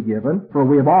is to be given, for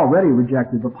we have already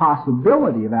rejected the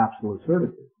possibility of absolute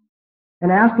certitude. In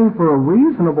asking for a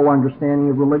reasonable understanding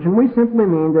of religion, we simply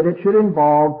mean that it should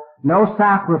involve no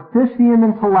sacrificium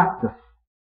intellectus,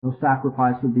 no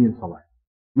sacrifice of the intellect,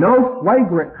 no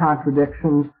flagrant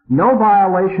contradictions, no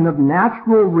violation of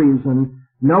natural reason,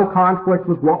 no conflict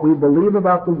with what we believe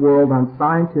about the world on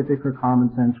scientific or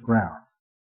common sense grounds.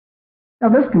 Now,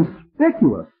 this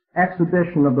conspicuous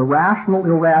exhibition of the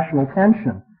rational-irrational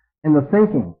tension in the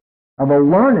thinking of a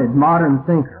learned modern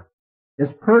thinker is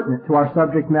pertinent to our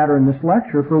subject matter in this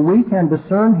lecture, for we can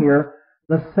discern here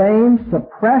the same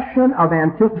suppression of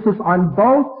antithesis on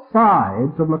both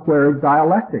sides of Macquarie's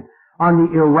dialectic. On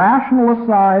the irrationalist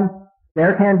side,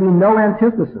 there can be no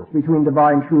antithesis between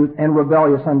divine truth and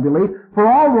rebellious unbelief, for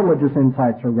all religious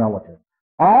insights are relative.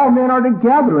 All men are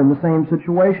together in the same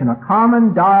situation, a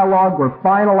common dialogue where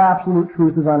final absolute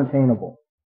truth is unattainable.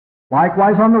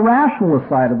 Likewise, on the rationalist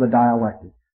side of the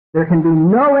dialectic, there can be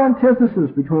no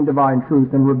antithesis between divine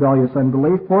truth and rebellious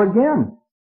unbelief, for again,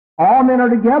 all men are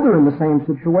together in the same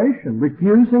situation,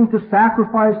 refusing to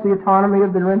sacrifice the autonomy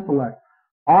of their intellect,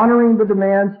 honoring the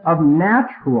demands of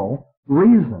natural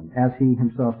reason, as he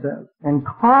himself says, and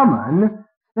common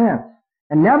sense,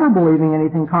 and never believing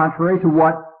anything contrary to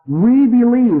what we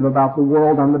believe about the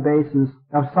world on the basis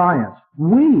of science.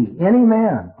 We, any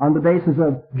man, on the basis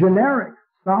of generic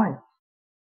science.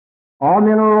 All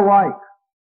men are alike,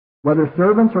 whether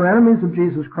servants or enemies of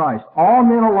Jesus Christ. All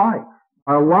men alike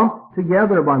are lumped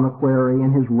together by Macquarie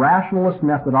in his rationalist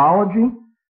methodology,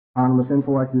 autonomous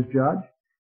intellect as judge,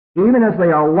 even as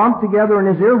they are lumped together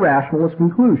in his irrationalist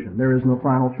conclusion, there is no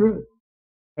final truth.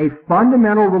 A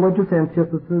fundamental religious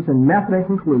antithesis and method and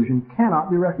conclusion cannot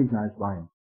be recognized by him.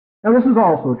 Now, this is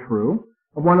also true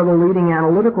of one of the leading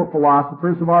analytical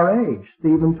philosophers of our age,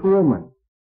 Stephen Toulmin,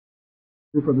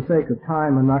 who, for the sake of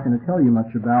time, I'm not going to tell you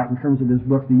much about in terms of his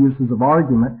book, The Uses of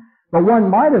Argument, but one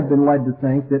might have been led to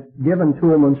think that, given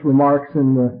Toulmin's remarks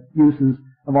in the uses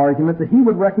of argument, that he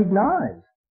would recognize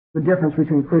the difference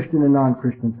between Christian and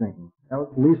non-Christian thinking. That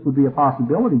at least would be a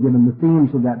possibility given the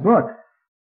themes of that book.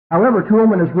 However,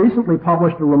 Toulmin has recently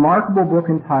published a remarkable book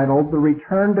entitled The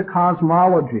Return to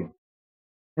Cosmology,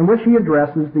 in which he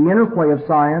addresses the interplay of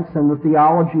science and the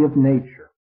theology of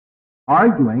nature,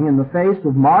 arguing in the face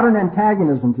of modern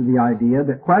antagonism to the idea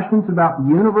that questions about the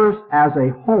universe as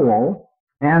a whole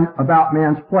and about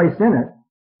man's place in it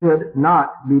should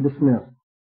not be dismissed.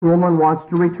 Toulmin wants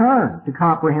to return to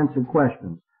comprehensive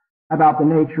questions about the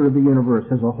nature of the universe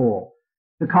as a whole,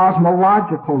 the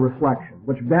cosmological reflection,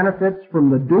 which benefits from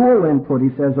the dual input, he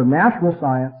says, of natural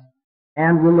science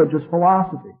and religious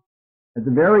philosophy. At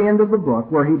the very end of the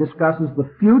book, where he discusses the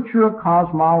future of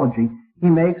cosmology, he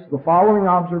makes the following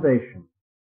observation.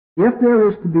 If there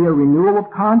is to be a renewal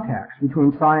of contacts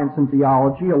between science and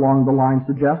theology along the lines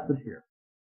suggested here,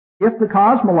 if the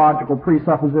cosmological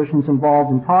presuppositions involved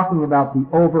in talking about the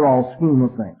overall scheme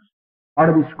of things are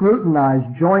to be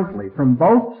scrutinized jointly from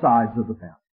both sides of the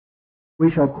fence,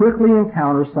 we shall quickly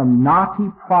encounter some knotty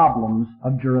problems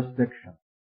of jurisdiction.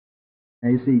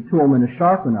 And you see, Toulmin is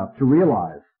sharp enough to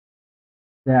realize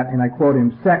that, and I quote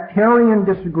him, sectarian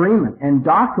disagreement and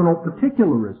doctrinal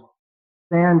particularism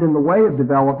stand in the way of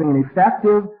developing an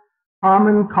effective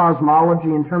common cosmology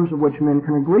in terms of which men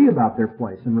can agree about their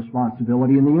place and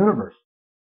responsibility in the universe.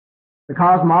 The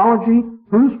cosmology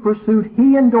whose pursuit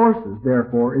he endorses,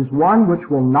 therefore, is one which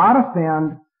will not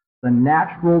offend the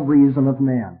natural reason of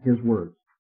man, his words.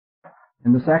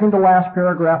 In the second to last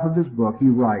paragraph of his book, he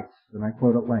writes, and I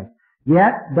quote at length,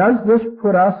 "Yet does this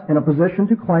put us in a position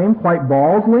to claim quite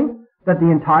baldly that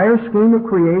the entire scheme of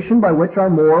creation by which our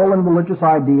moral and religious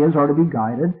ideas are to be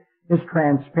guided is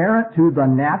transparent to the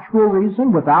natural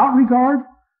reason without regard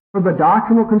for the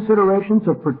doctrinal considerations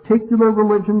of particular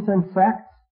religions and sects?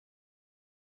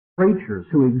 Preachers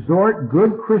who exhort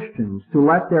good Christians to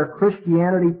let their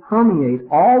Christianity permeate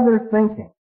all their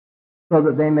thinking so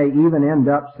that they may even end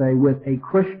up, say, with a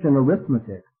Christian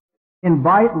arithmetic,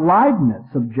 invite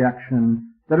Leibniz's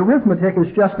objection that arithmetic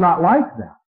is just not like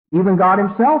that. Even God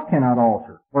himself cannot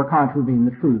alter or contravene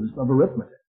the truths of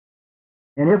arithmetic.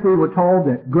 And if we were told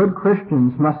that good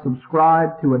Christians must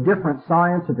subscribe to a different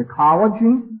science of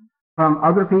ecology from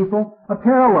other people, a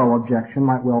parallel objection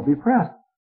might well be pressed.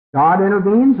 God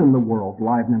intervenes in the world,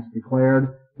 Leibniz declared,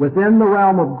 within the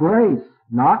realm of grace,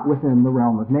 not within the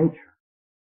realm of nature.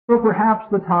 So perhaps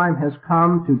the time has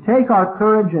come to take our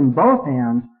courage in both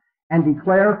hands and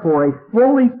declare for a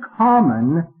fully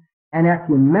common and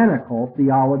ecumenical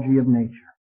theology of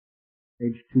nature."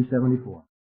 Page 274.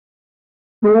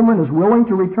 Toulmin is willing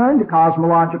to return to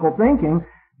cosmological thinking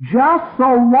just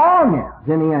so long as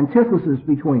any antithesis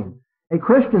between a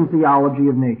Christian theology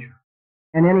of nature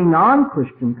and any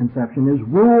non-Christian conception is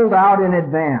ruled out in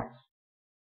advance.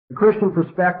 The Christian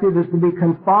perspective is to be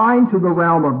confined to the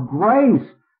realm of grace,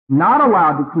 not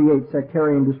allowed to create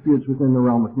sectarian disputes within the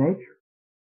realm of nature.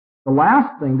 The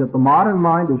last thing that the modern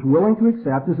mind is willing to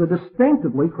accept is a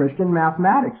distinctively Christian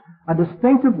mathematics, a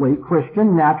distinctively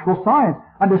Christian natural science,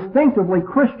 a distinctively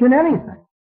Christian anything.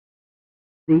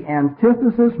 The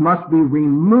antithesis must be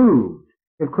removed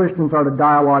if Christians are to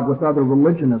dialogue with other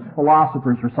religionists,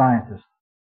 philosophers, or scientists.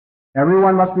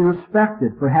 Everyone must be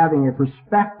respected for having a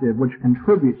perspective which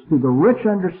contributes to the rich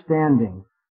understanding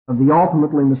of the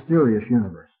ultimately mysterious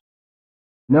universe.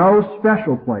 No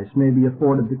special place may be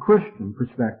afforded the Christian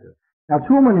perspective. Now,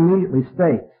 Toulmin immediately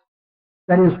states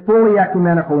that his fully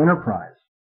ecumenical enterprise,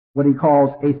 what he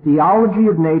calls a theology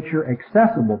of nature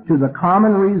accessible to the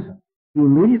common reason, he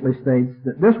immediately states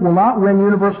that this will not win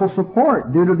universal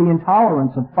support due to the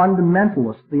intolerance of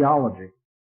fundamentalist theology.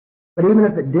 But even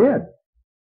if it did,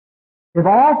 if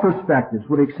all perspectives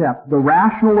would accept the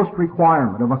rationalist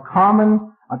requirement of a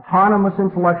common, autonomous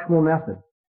intellectual method,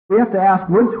 we have to ask,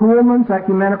 would Toulmin's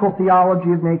ecumenical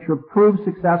theology of nature prove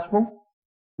successful?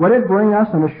 Would it bring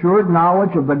us an assured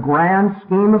knowledge of the grand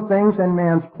scheme of things and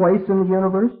man's place in the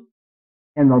universe?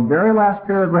 In the very last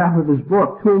paragraph of his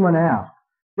book, Toulmin asks,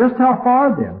 just how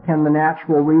far, then, can the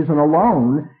natural reason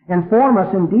alone inform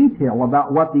us in detail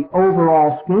about what the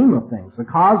overall scheme of things, the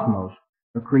cosmos,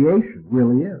 the creation,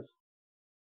 really is?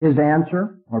 His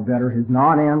answer, or better, his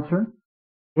non-answer,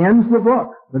 ends the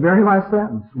book, the very last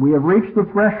sentence. We have reached the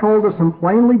threshold of some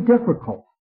plainly difficult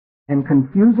and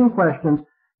confusing questions,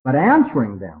 but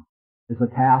answering them is a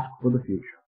task for the future.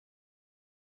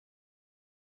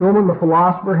 Toulmin, the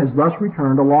philosopher, has thus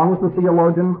returned, along with the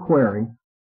theologian query,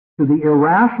 to the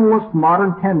irrationalist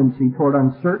modern tendency toward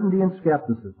uncertainty and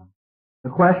skepticism. The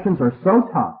questions are so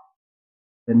tough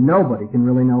that nobody can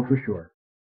really know for sure.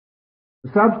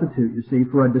 The substitute, you see,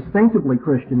 for a distinctively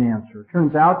Christian answer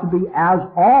turns out to be, as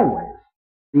always,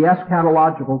 the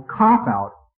eschatological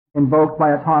cop-out invoked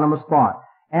by autonomous thought.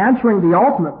 answering the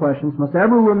ultimate questions must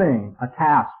ever remain a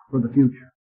task for the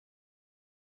future.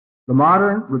 The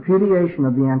modern repudiation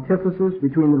of the antithesis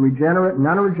between the regenerate and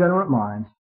unregenerate minds,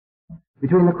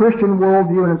 between the Christian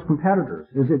worldview and its competitors,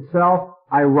 is itself,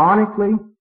 ironically,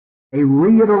 a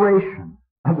reiteration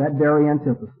of that very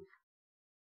antithesis.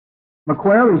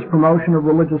 Macquarie's promotion of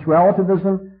religious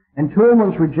relativism and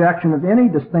Toulmin's rejection of any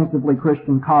distinctively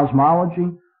Christian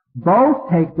cosmology both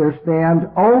take their stand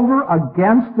over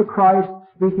against the Christ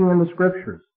speaking in the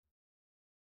Scriptures.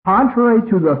 Contrary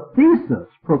to the thesis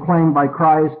proclaimed by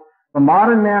Christ, the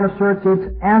modern man asserts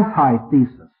its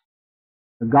antithesis.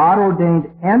 The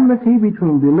God-ordained enmity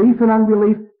between belief and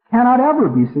unbelief cannot ever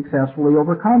be successfully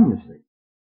overcome, you see.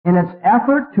 In its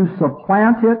effort to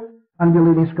supplant it,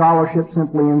 unbelieving scholarship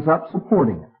simply ends up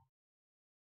supporting it.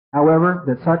 However,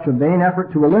 that such a vain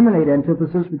effort to eliminate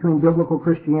antithesis between biblical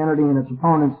Christianity and its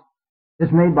opponents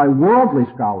is made by worldly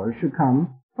scholars should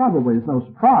come probably as no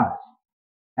surprise.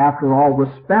 After all,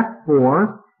 respect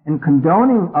for and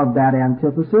condoning of that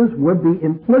antithesis would be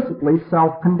implicitly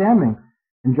self-condemning.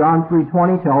 And John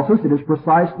 3:20 tells us it is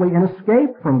precisely an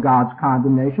escape from God's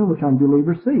condemnation which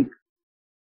unbelievers seek.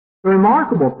 The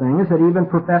remarkable thing is that even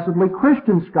professedly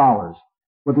Christian scholars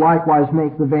would likewise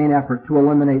make the vain effort to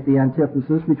eliminate the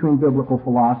antithesis between biblical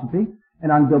philosophy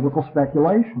and unbiblical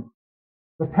speculation.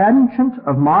 The penchant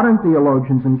of modern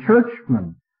theologians and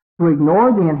churchmen to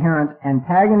ignore the inherent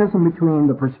antagonism between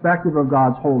the perspective of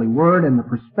God's holy word and the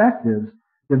perspectives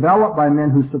developed by men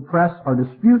who suppress or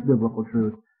dispute biblical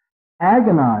truth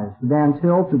agonized Van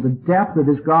Til to the depth of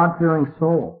his God-fearing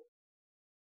soul.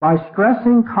 By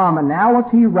stressing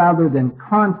commonality rather than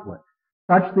conflict,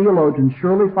 such theologians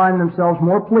surely find themselves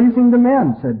more pleasing to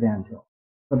men, said Van Til,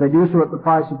 but they do so at the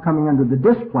price of coming under the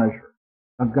displeasure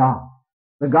of God.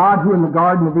 The God who in the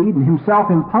Garden of Eden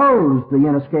himself imposed the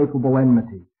inescapable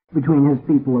enmity between his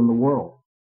people and the world.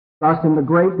 Thus, in the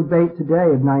great debate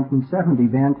today of 1970,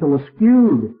 Van Til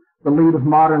eschewed the lead of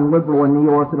modern liberal and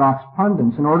neo-orthodox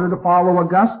pundits in order to follow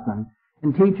Augustine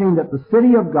in teaching that the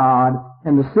city of God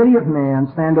and the city of man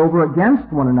stand over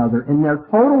against one another in their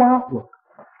total outlook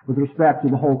with respect to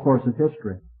the whole course of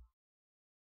history.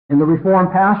 In the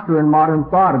Reformed Pastor in Modern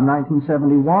Thought of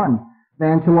 1971,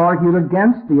 Van Til argued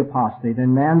against the apostate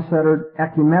and man-centered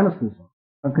ecumenicism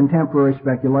of contemporary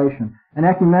speculation, an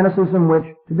ecumenicism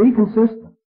which, to be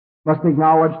consistent, must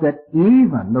acknowledge that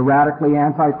even the radically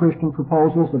anti-Christian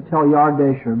proposals of Teilhard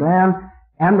de Chardin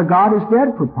and the God is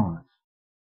dead proponents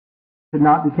should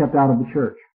not be kept out of the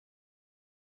church.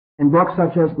 In books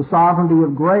such as The Sovereignty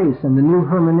of Grace and The New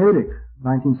Hermeneutic,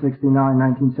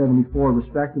 1969-1974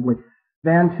 respectively,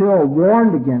 Van Til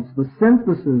warned against the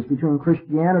synthesis between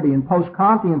Christianity and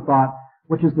post-Kantian thought,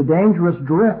 which is the dangerous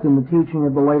drift in the teaching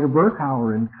of the later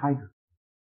Berkhauer and Kuyter.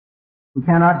 We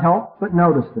cannot help but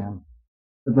notice, then,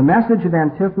 that the message of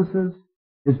antithesis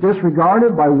is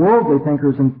disregarded by worldly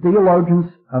thinkers and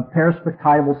theologians of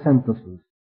perspectival synthesis.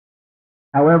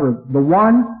 However, the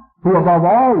one who above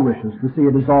all wishes to see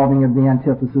a dissolving of the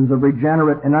antithesis of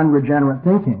regenerate and unregenerate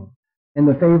thinking in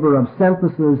the favor of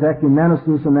synthesis,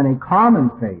 ecumenicism, and a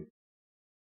common faith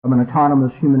of an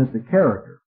autonomous humanistic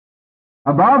character,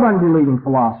 above unbelieving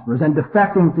philosophers and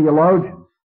defecting theologians,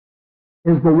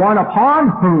 is the one upon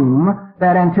whom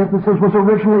that antithesis was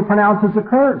originally pronounced as a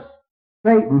curse,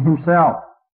 Satan himself.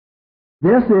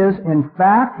 This is, in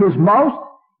fact, his most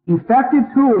effective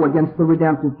tool against the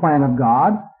redemptive plan of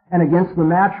God and against the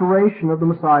maturation of the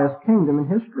Messiah's kingdom in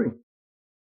history.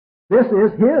 This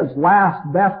is his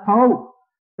last best hope,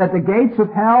 that the gates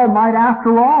of hell might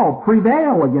after all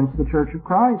prevail against the Church of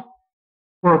Christ.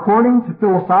 For according to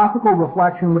philosophical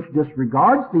reflection which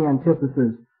disregards the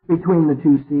antithesis between the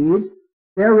two seeds,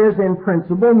 there is in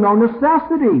principle no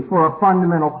necessity for a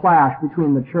fundamental clash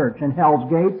between the church and hell's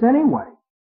gates anyway.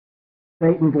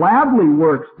 Satan gladly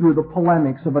works through the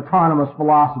polemics of autonomous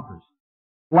philosophers,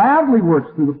 gladly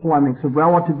works through the polemics of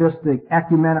relativistic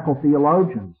ecumenical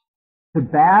theologians to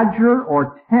badger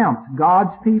or tempt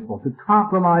God's people to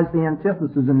compromise the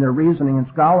antithesis in their reasoning and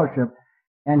scholarship,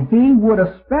 and he would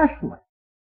especially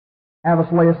have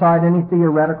us lay aside any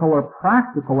theoretical or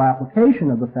practical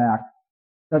application of the fact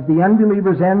that the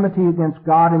unbeliever's enmity against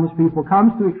God and his people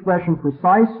comes to expression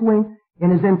precisely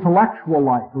in his intellectual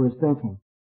life or his thinking.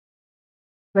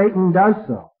 Satan does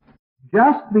so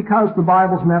just because the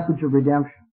Bible's message of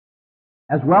redemption,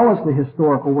 as well as the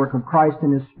historical work of Christ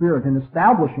and his Spirit in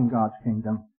establishing God's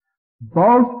kingdom,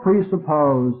 both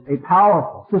presuppose a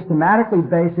powerful, systematically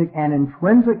basic, and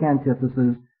intrinsic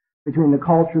antithesis between the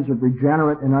cultures of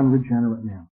regenerate and unregenerate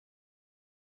men.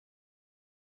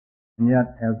 And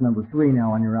yet, as number 3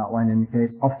 now on your outline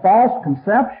indicates, a false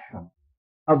conception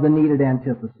of the needed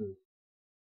antithesis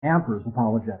hampers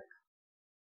apologetics.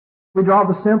 We draw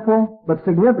the simple but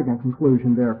significant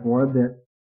conclusion, therefore, that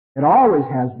it always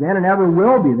has been and ever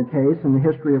will be the case in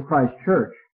the history of Christ's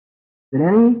church, that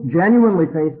any genuinely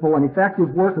faithful and effective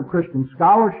work of Christian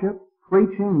scholarship,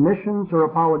 preaching, missions, or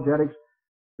apologetics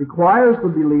requires the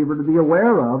believer to be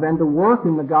aware of and to work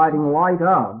in the guiding light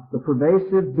of the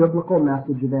pervasive biblical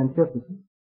message of antithesis.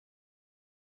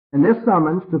 And this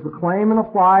summons to proclaim and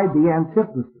apply the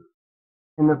antithesis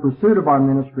in the pursuit of our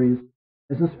ministries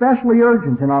is especially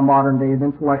urgent in our modern day of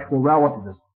intellectual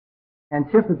relativism,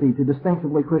 antipathy to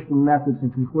distinctively Christian methods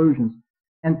and conclusions,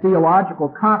 and theological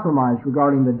compromise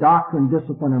regarding the doctrine,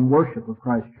 discipline, and worship of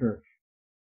Christ's church.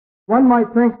 One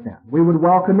might think, then, we would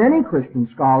welcome any Christian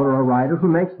scholar or writer who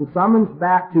makes the summons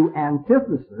back to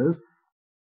antithesis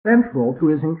central to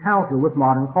his encounter with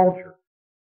modern culture.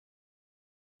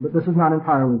 But this is not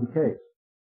entirely the case.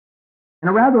 In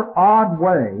a rather odd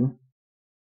way,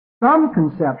 some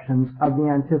conceptions of the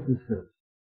antithesis,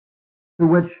 to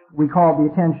which we call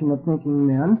the attention of thinking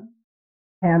men,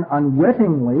 can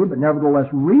unwittingly, but nevertheless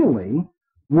really,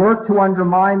 work to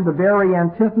undermine the very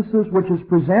antithesis which is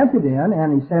presented in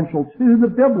and essential to the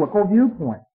biblical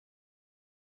viewpoint.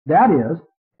 That is,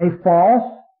 a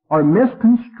false or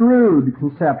misconstrued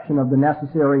conception of the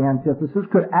necessary antithesis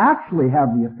could actually have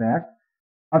the effect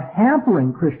of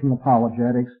hampering Christian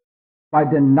apologetics by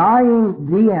denying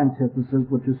the antithesis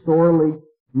which is sorely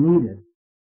needed,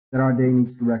 that our day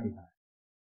needs to recognize.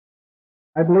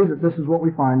 I believe that this is what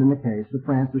we find in the case of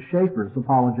Francis Schaeffer's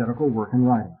apologetical work and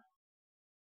writings.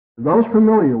 For those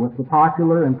familiar with the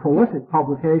popular and prolific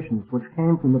publications which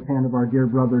came from the pen of our dear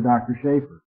brother Dr.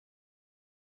 Schaeffer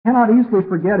cannot easily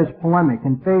forget his polemic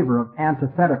in favor of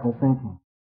antithetical thinking.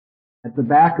 At the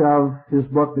back of his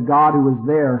book, The God Who Is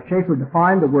There, Schaeffer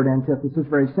defined the word antithesis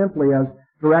very simply as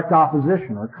direct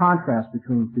opposition or contrast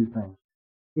between two things.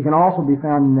 He can also be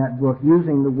found in that book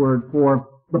using the word for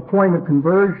the point of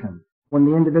conversion when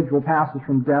the individual passes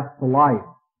from death to life,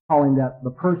 calling that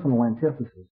the personal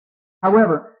antithesis.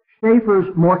 However, Schaeffer's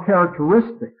more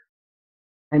characteristic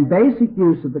and basic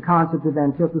use of the concept of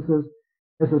antithesis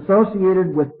is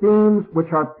associated with themes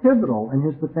which are pivotal in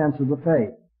his defense of the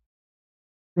faith.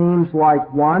 Themes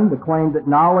like, 1, the claim that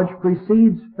knowledge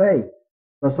precedes faith,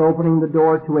 thus opening the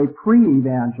door to a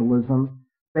pre-evangelism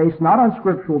based not on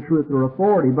scriptural truth or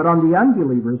authority, but on the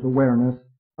unbeliever's awareness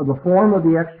of the form of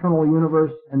the external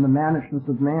universe and the mannishness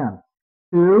of man.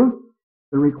 2,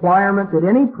 the requirement that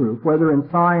any proof, whether in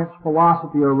science,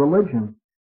 philosophy, or religion,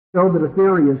 show that a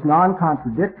theory is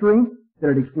non-contradictory,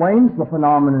 that it explains the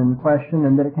phenomenon in question,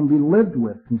 and that it can be lived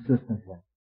with consistently.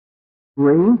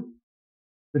 3,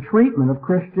 the treatment of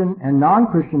Christian and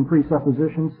non-Christian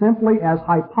presuppositions simply as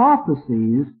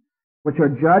hypotheses which are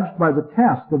judged by the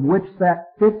test of which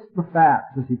that fits the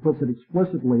facts, as he puts it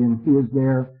explicitly in He Is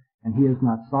There and He Is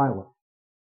Not Silent.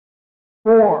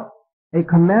 4, a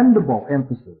commendable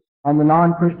emphasis on the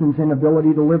non-Christian's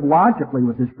inability to live logically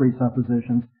with his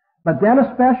presuppositions, but then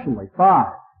especially,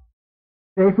 5,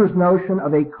 Schaeffer's notion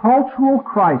of a cultural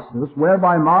crisis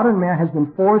whereby modern man has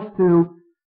been forced to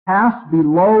pass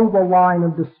below the line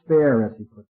of despair, as he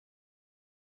puts it.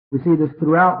 We see this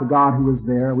throughout The God Who Is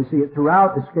There. We see it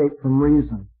throughout Escape from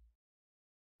Reason.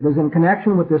 It is in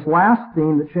connection with this last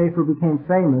theme that Schaeffer became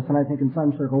famous, and I think in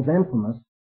some circles infamous,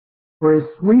 for his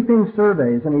sweeping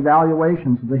surveys and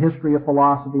evaluations of the history of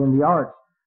philosophy and the arts,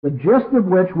 the gist of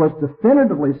which was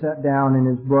definitively set down in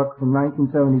his book from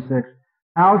 1976,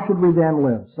 How Should We Then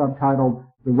Live?, subtitled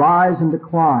The Rise and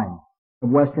Decline of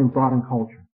Western Thought and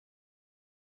Culture.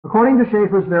 According to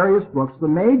Schaeffer's various books, the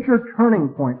major turning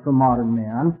point for modern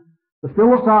man, the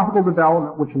philosophical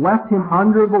development which left him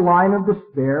under the line of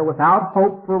despair without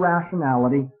hope for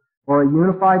rationality or a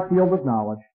unified field of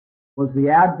knowledge, was the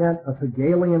advent of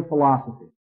Hegelian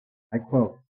philosophy. I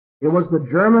quote, "It was the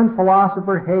German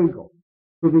philosopher Hegel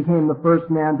who became the first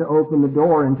man to open the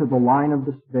door into the line of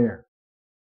despair."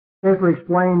 Schaeffer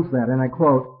explains that, and I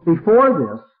quote, "Before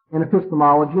this, in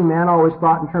epistemology, man always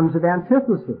thought in terms of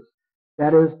antithesis.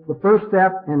 That is, the first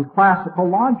step in classical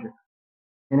logic.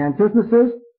 In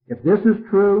antithesis, if this is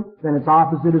true, then its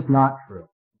opposite is not true."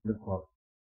 End of quote.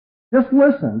 Just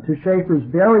listen to Schaeffer's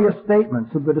various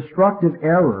statements of the destructive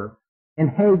error in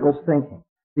Hegel's thinking,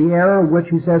 the error which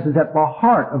he says is at the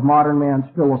heart of modern man's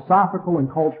philosophical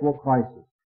and cultural crisis.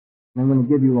 And I'm going to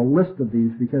give you a list of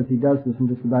these because he does this in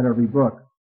just about every book.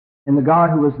 In The God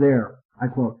Who Is There, I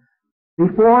quote,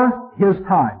 "Before his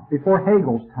time, before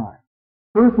Hegel's time,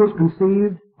 truth was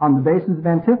conceived on the basis of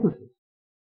antithesis.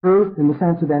 Truth, in the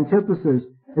sense of antithesis,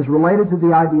 is related to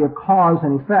the idea of cause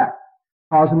and effect.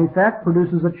 Cause and effect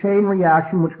produces a chain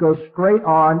reaction which goes straight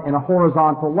on in a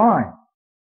horizontal line.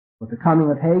 With the coming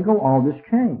of Hegel, all this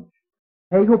changed.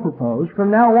 Hegel proposed,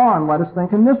 from now on, let us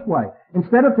think in this way.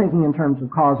 Instead of thinking in terms of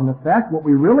cause and effect, what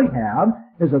we really have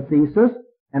is a thesis,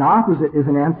 an opposite is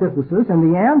an antithesis, and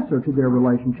the answer to their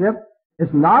relationship is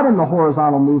not in the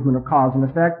horizontal movement of cause and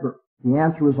effect, but the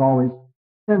answer is always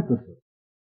synthesis.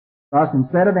 Thus,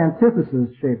 instead of antithesis,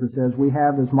 Schaeffer says, we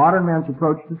have, as modern man's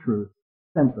approach to truth,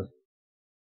 synthesis.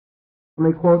 Let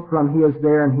me quote from He is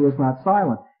there and He is not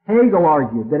silent. Hegel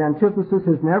argued that antithesis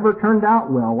has never turned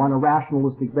out well on a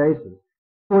rationalistic basis,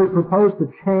 so he proposed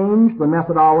to change the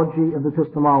methodology of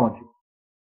epistemology.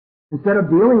 Instead of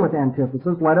dealing with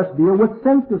antithesis, let us deal with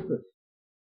synthesis.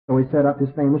 So he set up his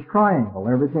famous triangle.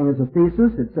 Everything is a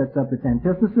thesis, it sets up its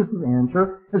antithesis, the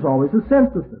answer is always a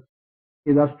synthesis.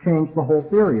 He thus changed the whole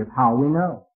theory of how we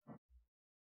know.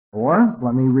 Or,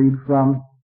 let me read from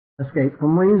Escape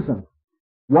from Reason.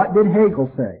 What did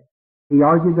Hegel say? He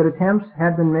argued that attempts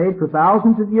had been made for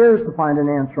thousands of years to find an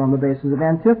answer on the basis of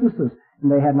antithesis,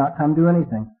 and they had not come to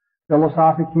anything.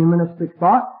 Philosophic humanistic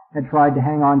thought had tried to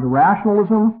hang on to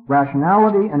rationalism,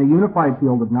 rationality, and a unified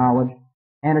field of knowledge,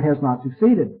 and it has not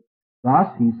succeeded.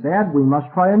 Thus, he said, we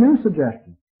must try a new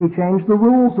suggestion. He changed the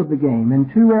rules of the game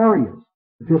in two areas: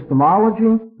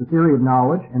 epistemology, the theory of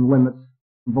knowledge and limits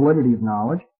the validity of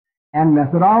knowledge, and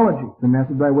methodology, the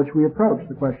method by which we approach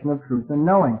the question of truth and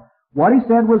knowing. What he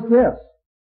said was this: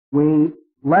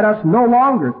 let us no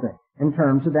longer think in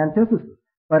terms of antithesis.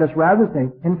 Let us rather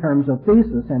think in terms of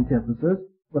thesis, antithesis,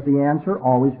 with the answer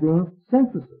always being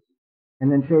synthesis. And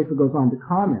then Schaeffer goes on to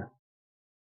comment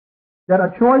that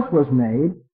a choice was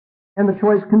made, and the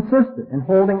choice consisted in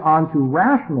holding on to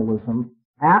rationalism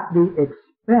at the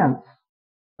expense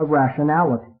of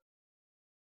rationality.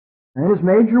 And in his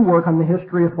major work on the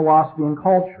history of philosophy and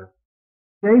culture,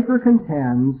 Schaeffer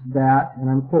contends that, and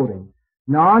I'm quoting,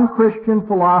 non-Christian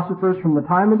philosophers from the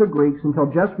time of the Greeks until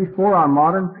just before our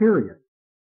modern period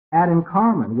had in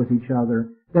common with each other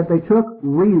that they took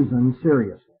reason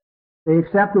seriously. They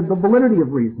accepted the validity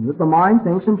of reason, that the mind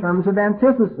thinks in terms of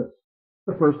antithesis.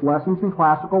 The first lessons in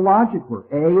classical logic were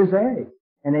A is A,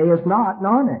 and A is not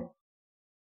non-A.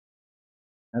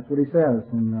 That's what he says,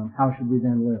 and how should we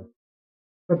then live?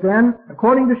 But then,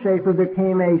 according to Schaeffer, there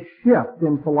came a shift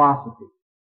in philosophy,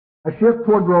 a shift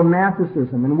toward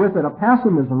romanticism, and with it a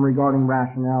pessimism regarding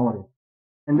rationality.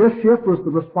 And this shift was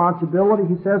the responsibility,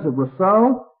 he says, of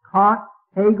Rousseau, Kant,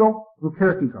 Hegel, and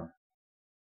Kierkegaard.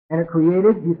 And it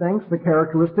created, he thinks, the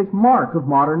characteristic mark of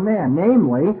modern man,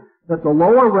 namely, that the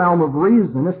lower realm of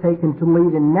reason is taken to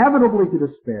lead inevitably to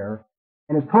despair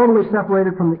and is totally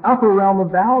separated from the upper realm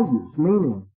of values,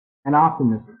 meaning, and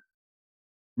optimism.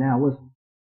 Now listen.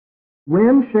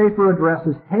 When Schaeffer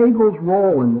addresses Hegel's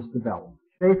role in this development,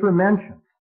 Schaeffer mentions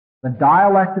the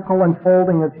dialectical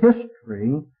unfolding of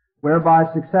history whereby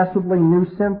successively new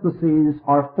syntheses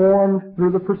are formed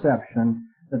through the perception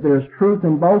that there is truth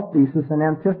in both thesis and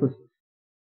antithesis.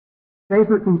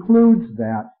 Schaeffer concludes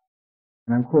that,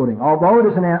 and I'm quoting, although it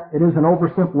is an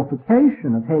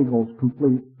oversimplification of Hegel's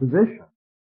complete position,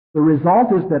 the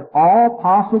result is that all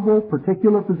possible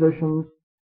particular positions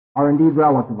are indeed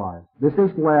relativized. This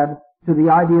has led to the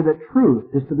idea that truth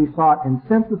is to be sought in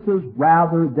synthesis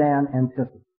rather than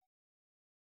antithesis.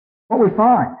 What we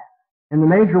find in the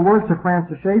major works of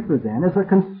Francis Schaeffer, then, is a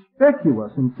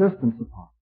conspicuous insistence upon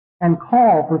and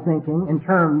call for thinking in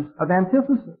terms of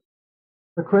antithesis.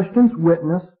 The Christian's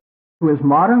witness to his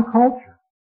modern culture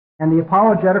and the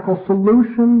apologetical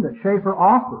solution that Schaeffer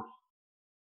offers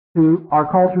to our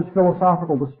culture's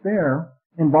philosophical despair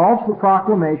involves the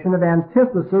proclamation of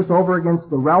antithesis over against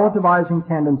the relativizing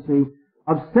tendency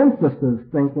of synthesis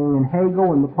thinking in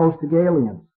Hegel and the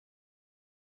post-Hegelians.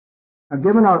 Now,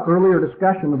 given our earlier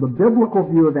discussion of the biblical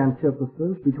view of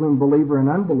antithesis between believer and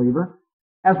unbeliever,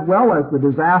 as well as the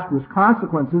disastrous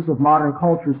consequences of modern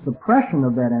culture's suppression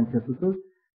of that antithesis,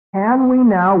 can we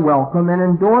now welcome and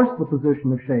endorse the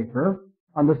position of Schaeffer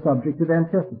on the subject of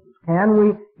antithesis? Can we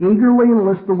eagerly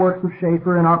enlist the works of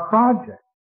Schaeffer in our project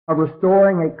of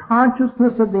restoring a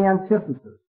consciousness of the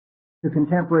antithesis to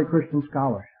contemporary Christian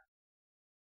scholarship?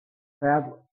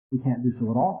 Sadly, we can't do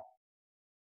so at all.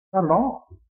 Not at all.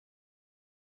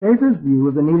 Schaeffer's view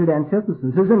of the needed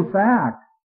antithesis is, in fact,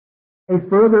 a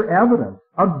further evidence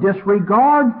of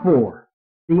disregard for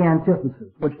the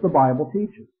antithesis which the Bible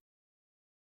teaches.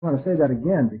 I want to say that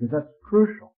again because that's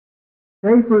crucial.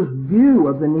 Schaeffer's view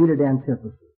of the needed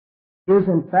antithesis is,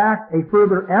 in fact, a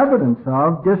further evidence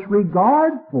of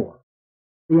disregard for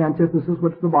the antithesis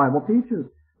which the Bible teaches.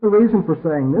 The reason for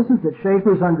saying this is that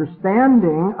Schaeffer's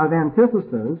understanding of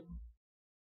antithesis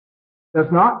does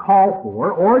not call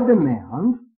for or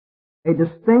demand a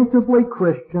distinctively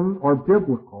Christian or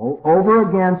biblical over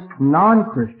against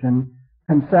non-Christian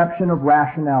conception of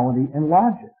rationality and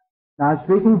logic. Now, I'm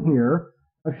speaking here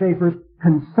of Schaeffer's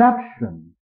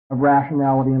conception of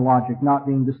rationality and logic not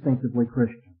being distinctively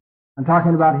Christian. I'm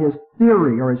talking about his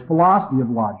theory or his philosophy of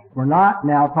logic. We're not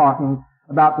now talking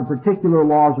about the particular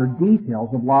laws or details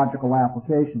of logical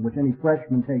application, which any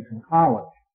freshman takes in college.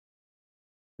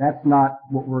 That's not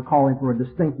what we're calling for a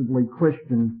distinctively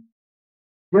Christian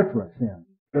difference in.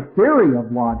 The theory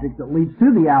of logic that leads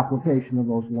to the application of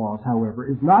those laws, however,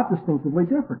 is not distinctively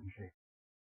different in Schaeffer.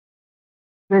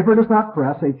 Schaeffer does not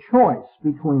press a choice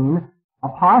between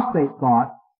apostate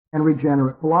thought and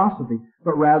regenerate philosophy,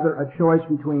 but rather a choice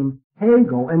between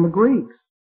Hegel and the Greeks,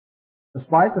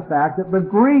 despite the fact that the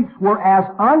Greeks were as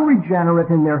unregenerate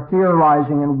in their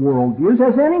theorizing and worldviews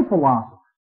as any philosophers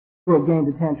who have gained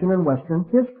attention in Western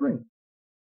history.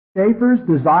 Schaeffer's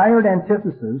desired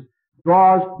antithesis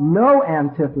draws no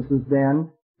antithesis, then,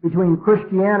 between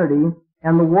Christianity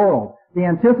and the world. The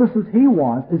antithesis he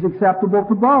wants is acceptable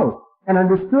to both and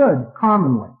understood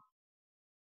commonly.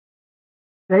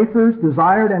 Schaeffer's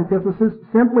desired antithesis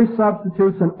simply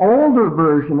substitutes an older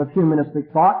version of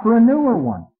humanistic thought for a newer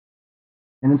one.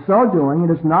 And in so doing,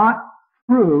 it is not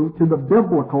true to the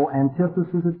biblical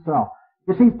antithesis itself.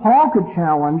 You see, Paul could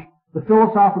challenge the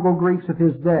philosophical Greeks of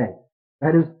his day.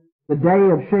 That is, the day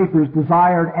of Schaeffer's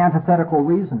desired antithetical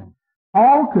reasoning.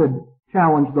 Paul could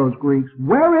challenge those Greeks.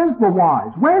 Where is the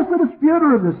wise? Where's the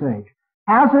disputer of this age?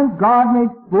 Hasn't God made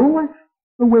foolish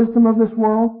the wisdom of this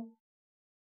world?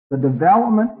 The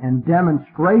development and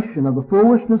demonstration of the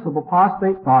foolishness of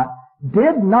apostate thought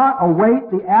did not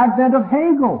await the advent of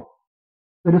Hegel.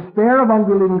 The despair of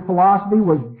unbelieving philosophy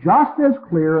was just as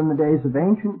clear in the days of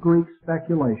ancient Greek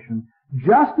speculation,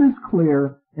 just as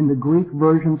clear in the Greek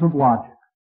versions of logic.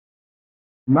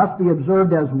 It must be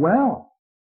observed as well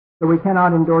that we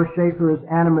cannot endorse Schaeffer's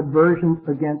animadversions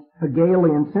against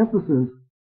Hegelian synthesis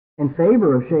in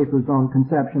favor of Schaeffer's own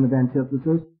conception of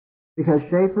antithesis, because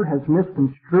Schaeffer has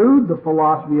misconstrued the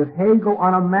philosophy of Hegel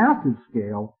on a massive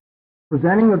scale,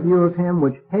 presenting a view of him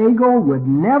which Hegel would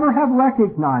never have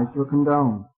recognized or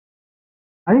condoned.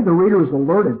 I think the reader is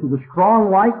alerted to the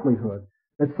strong likelihood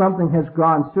that something has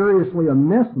gone seriously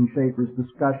amiss in Schaeffer's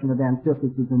discussion of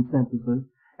antithesis and synthesis,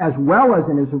 as well as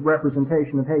in his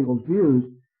representation of Hegel's views,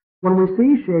 when we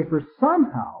see Schaeffer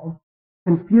somehow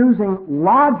confusing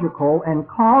logical and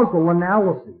causal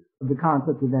analyses of the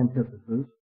concept of antithesis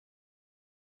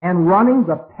and running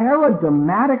the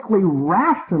paradigmatically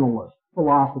rationalist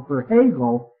philosopher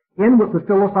Hegel in with the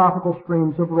philosophical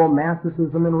streams of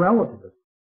Romanticism and relativism.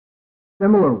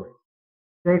 Similarly,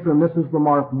 Schaeffer misses the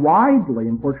mark widely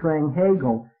in portraying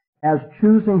Hegel as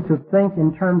choosing to think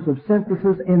in terms of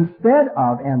synthesis instead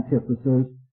of antithesis,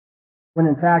 when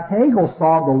in fact Hegel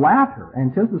saw the latter,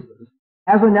 antithesis,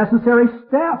 as a necessary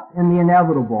step in the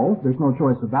inevitable, there's no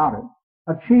choice about it,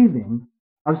 achieving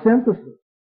of synthesis.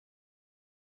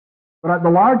 But the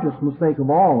largest mistake of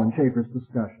all in Schaeffer's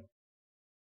discussion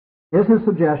is his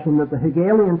suggestion that the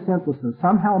Hegelian synthesis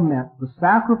somehow meant the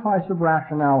sacrifice of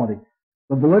rationality,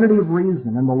 the validity of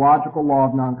reason, and the logical law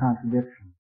of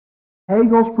non-contradiction.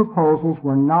 Hegel's proposals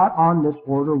were not on this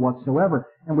order whatsoever,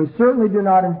 and we certainly do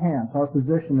not enhance our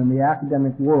position in the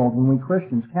academic world when we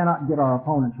Christians cannot get our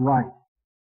opponents right.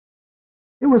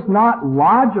 It was not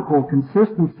logical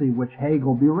consistency which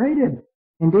Hegel berated.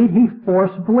 Indeed, he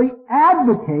forcibly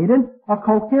advocated a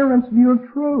coherence view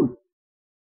of truth.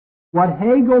 What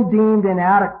Hegel deemed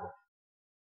inadequate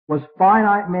was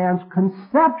finite man's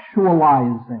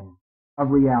conceptualizing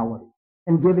of reality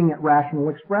and giving it rational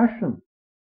expression.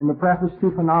 In the preface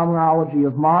to Phenomenology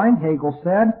of Mind, Hegel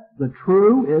said, "The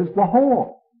true is the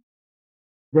whole."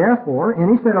 Therefore,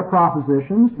 any set of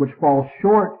propositions which fall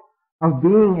short of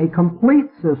being a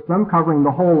complete system covering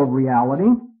the whole of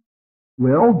reality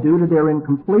will, due to their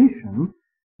incompletion,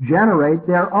 generate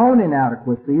their own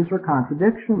inadequacies or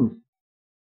contradictions.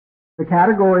 The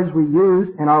categories we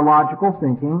use in our logical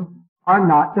thinking are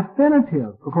not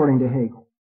definitive, according to Hegel.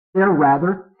 They're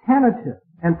rather tentative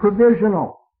and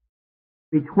provisional.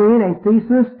 Between a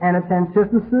thesis and its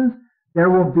antithesis, there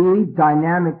will be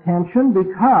dynamic tension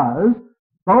because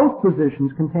both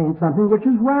positions contain something which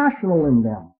is rational in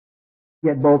them,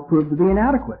 yet both prove to be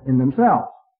inadequate in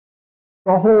themselves.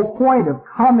 The whole point of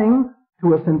coming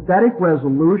to a synthetic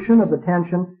resolution of the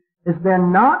tension is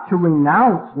then not to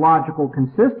renounce logical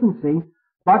consistency,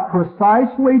 but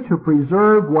precisely to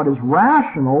preserve what is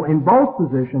rational in both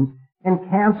positions and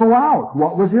cancel out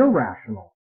what was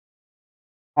irrational.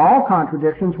 All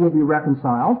contradictions will be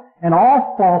reconciled and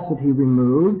all falsity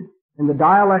removed in the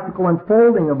dialectical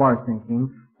unfolding of our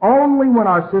thinking only when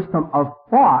our system of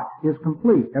thought is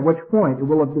complete, at which point it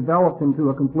will have developed into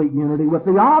a complete unity with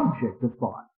the object of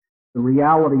thought, the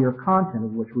reality or content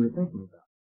of which we are thinking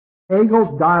about.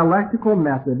 Hegel's dialectical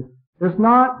method does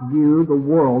not view the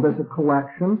world as a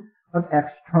collection of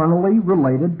externally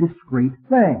related discrete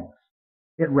things.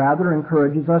 It rather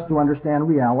encourages us to understand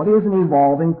reality as an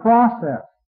evolving process.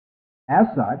 As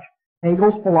such,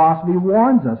 Hegel's philosophy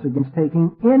warns us against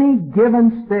taking any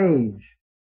given stage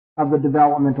of the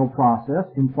developmental process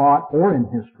in thought or in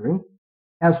history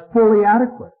as fully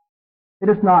adequate. It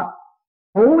is not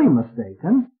wholly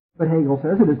mistaken, but Hegel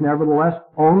says it is nevertheless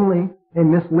only a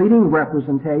misleading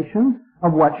representation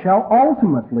of what shall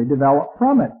ultimately develop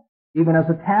from it, even as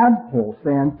a tadpole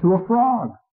stands to a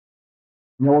frog.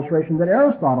 An illustration that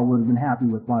Aristotle would have been happy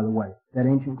with, by the way, that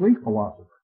ancient Greek philosopher.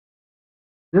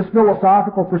 This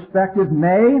philosophical perspective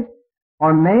may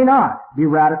or may not be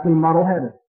radically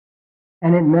muddle-headed.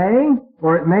 And it may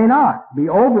or it may not be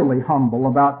overly humble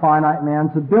about finite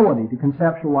man's ability to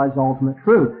conceptualize ultimate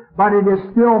truth, but it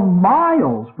is still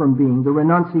miles from being the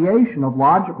renunciation of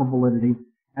logical validity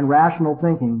and rational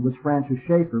thinking which Francis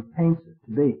Schaeffer paints it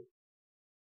to be.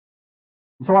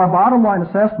 And so our bottom line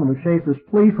assessment of Schaeffer's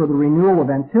plea for the renewal of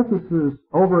antithesis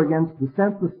over against the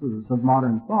synthesis of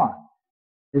modern thought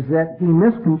is that he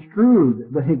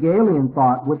misconstrued the Hegelian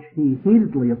thought which he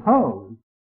heatedly opposed,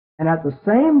 and at the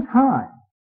same time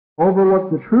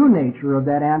overlooked the true nature of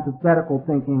that antithetical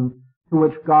thinking to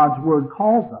which God's Word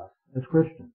calls us as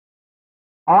Christians.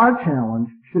 Our challenge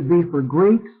should be for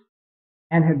Greeks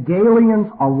and Hegelians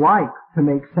alike to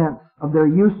make sense of their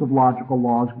use of logical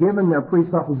laws given their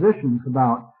presuppositions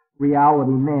about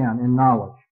reality, man, and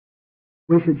knowledge.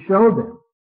 We should show them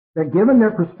that given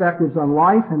their perspectives on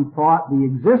life and thought, the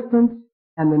existence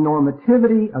and the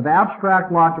normativity of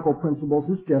abstract logical principles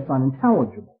is just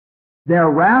unintelligible. Their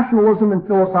rationalism and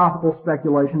philosophical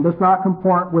speculation does not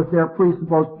comport with their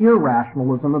presupposed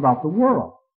irrationalism about the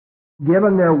world.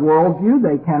 Given their worldview,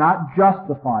 they cannot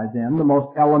justify then the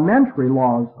most elementary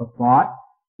laws of thought,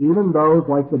 even those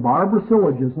like the barbarous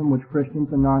syllogism which Christians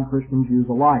and non-Christians use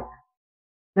alike.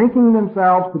 Thinking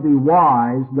themselves to be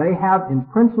wise, they have in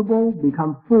principle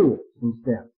become fools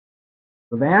instead.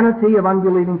 The vanity of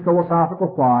unbelieving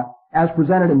philosophical thought, as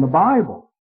presented in the Bible,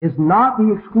 is not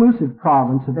the exclusive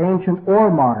province of ancient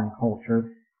or modern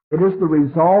culture. It is the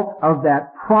result of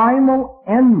that primal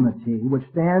enmity which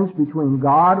stands between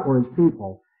God or His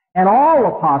people and all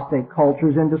apostate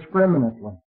cultures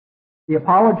indiscriminately. The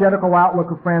apologetical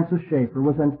outlook of Francis Schaeffer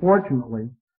was unfortunately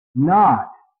not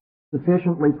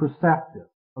sufficiently perceptive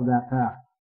of that fact.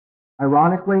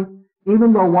 Ironically,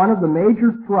 even though one of the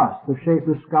major thrusts of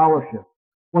Schaeffer's scholarship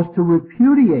was to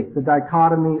repudiate the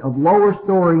dichotomy of lower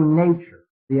story nature,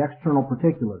 the external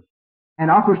particulars, and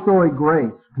upper story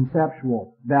grace,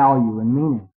 conceptual value and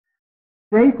meaning,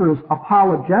 Schaeffer's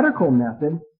apologetical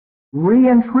method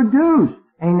reintroduced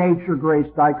a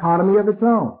nature-grace dichotomy of its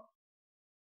own.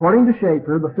 According to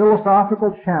Schaeffer, the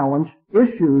philosophical challenge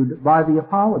issued by the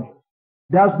apologist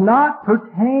does not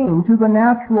pertain to the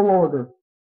natural order.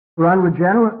 For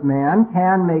unregenerate man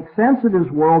can make sense of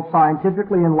his world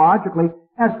scientifically and logically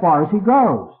as far as he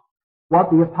goes.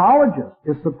 What the apologist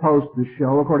is supposed to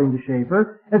show, according to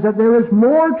Schaeffer, is that there is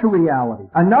more to reality,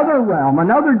 another realm,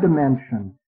 another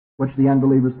dimension, which the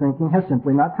unbeliever's thinking has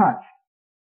simply not touched.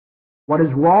 What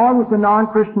is wrong with the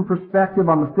non-Christian perspective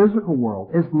on the physical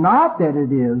world is not that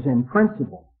it is, in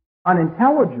principle,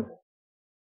 unintelligible,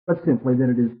 but simply that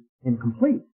it is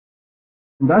incomplete.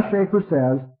 And thus Schaeffer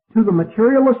says, to the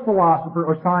materialist philosopher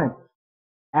or scientist,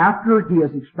 after he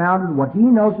has expounded what he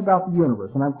knows about the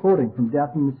universe, and I'm quoting from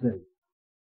Death in the City,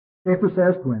 Schaeffer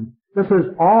says to him, this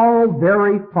is all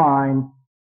very fine,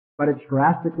 but it's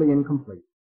drastically incomplete.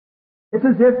 It's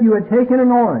as if you had taken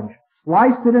an orange,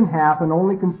 sliced it in half, and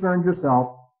only concerned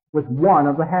yourself with one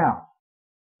of the halves.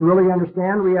 To really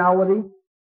understand reality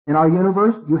in our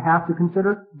universe, you have to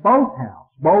consider both halves,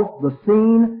 both the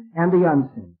seen and the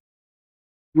unseen.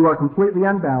 You are completely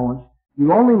unbalanced.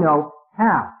 You only know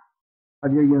half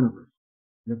of your universe.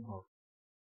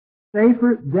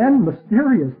 Schaeffer then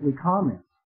mysteriously comments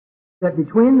that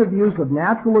between the views of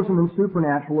naturalism and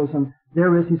supernaturalism,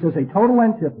 there is, he says, a total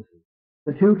antithesis.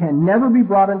 The two can never be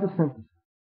brought into synthesis.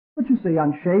 But you see,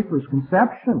 on Schaeffer's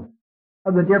conception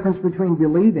of the difference between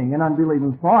believing and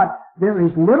unbelieving thought, there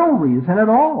is little reason at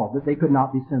all that they could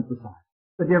not be synthesized.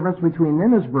 The difference between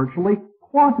them is virtually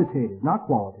quantitative, not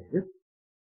qualitative.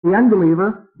 The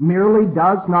unbeliever merely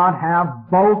does not have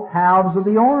both halves of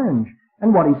the orange.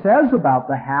 And what he says about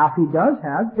the half he does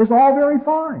have is all very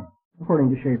fine,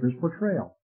 according to Schaeffer's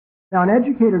portrayal. Now, an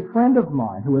educated friend of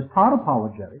mine who has taught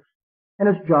apologetics and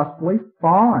is justly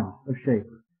fond of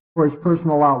Schaeffer for his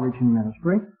personal outreach and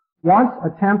ministry, once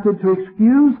attempted to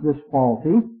excuse this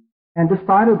faulty and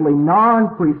decidedly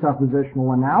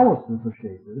non-presuppositional analysis of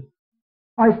Schaeffer's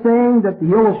by saying that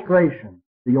the illustration,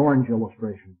 the orange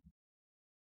illustration,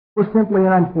 was simply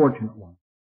an unfortunate one,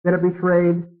 that it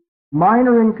betrayed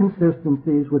minor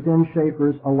inconsistencies within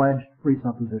Schaeffer's alleged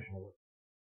presuppositionalism.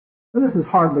 So this is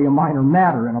hardly a minor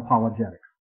matter in apologetics.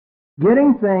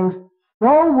 Getting things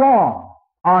so wrong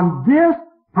on this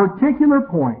particular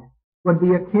point would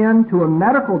be akin to a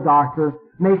medical doctor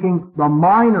making the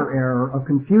minor error of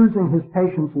confusing his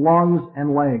patient's lungs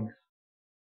and legs.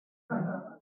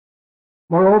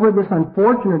 Moreover, this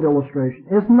unfortunate illustration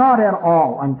is not at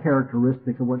all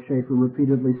uncharacteristic of what Schaeffer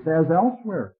repeatedly says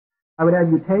elsewhere. I would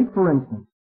have you take, for instance,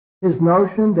 his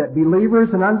notion that believers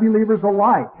and unbelievers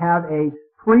alike have a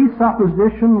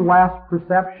presupposition-less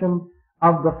perception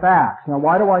of the facts. Now,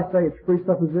 why do I say it's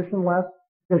presupposition-less?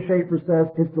 Because Schaeffer says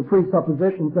it's the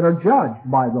presuppositions that are judged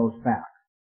by those facts.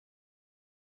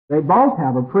 They both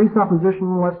have a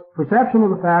presuppositionless perception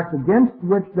of the facts against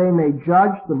which they may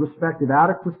judge the respective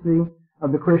adequacy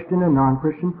of the Christian and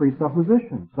non-Christian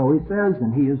presuppositions. So he says,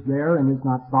 and he is there and is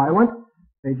not silent,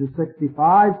 pages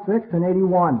 65, 6, and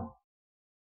 81.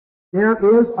 There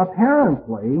is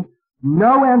apparently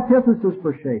no antithesis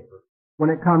for Schaeffer when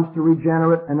it comes to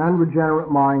regenerate and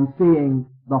unregenerate minds seeing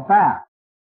the facts.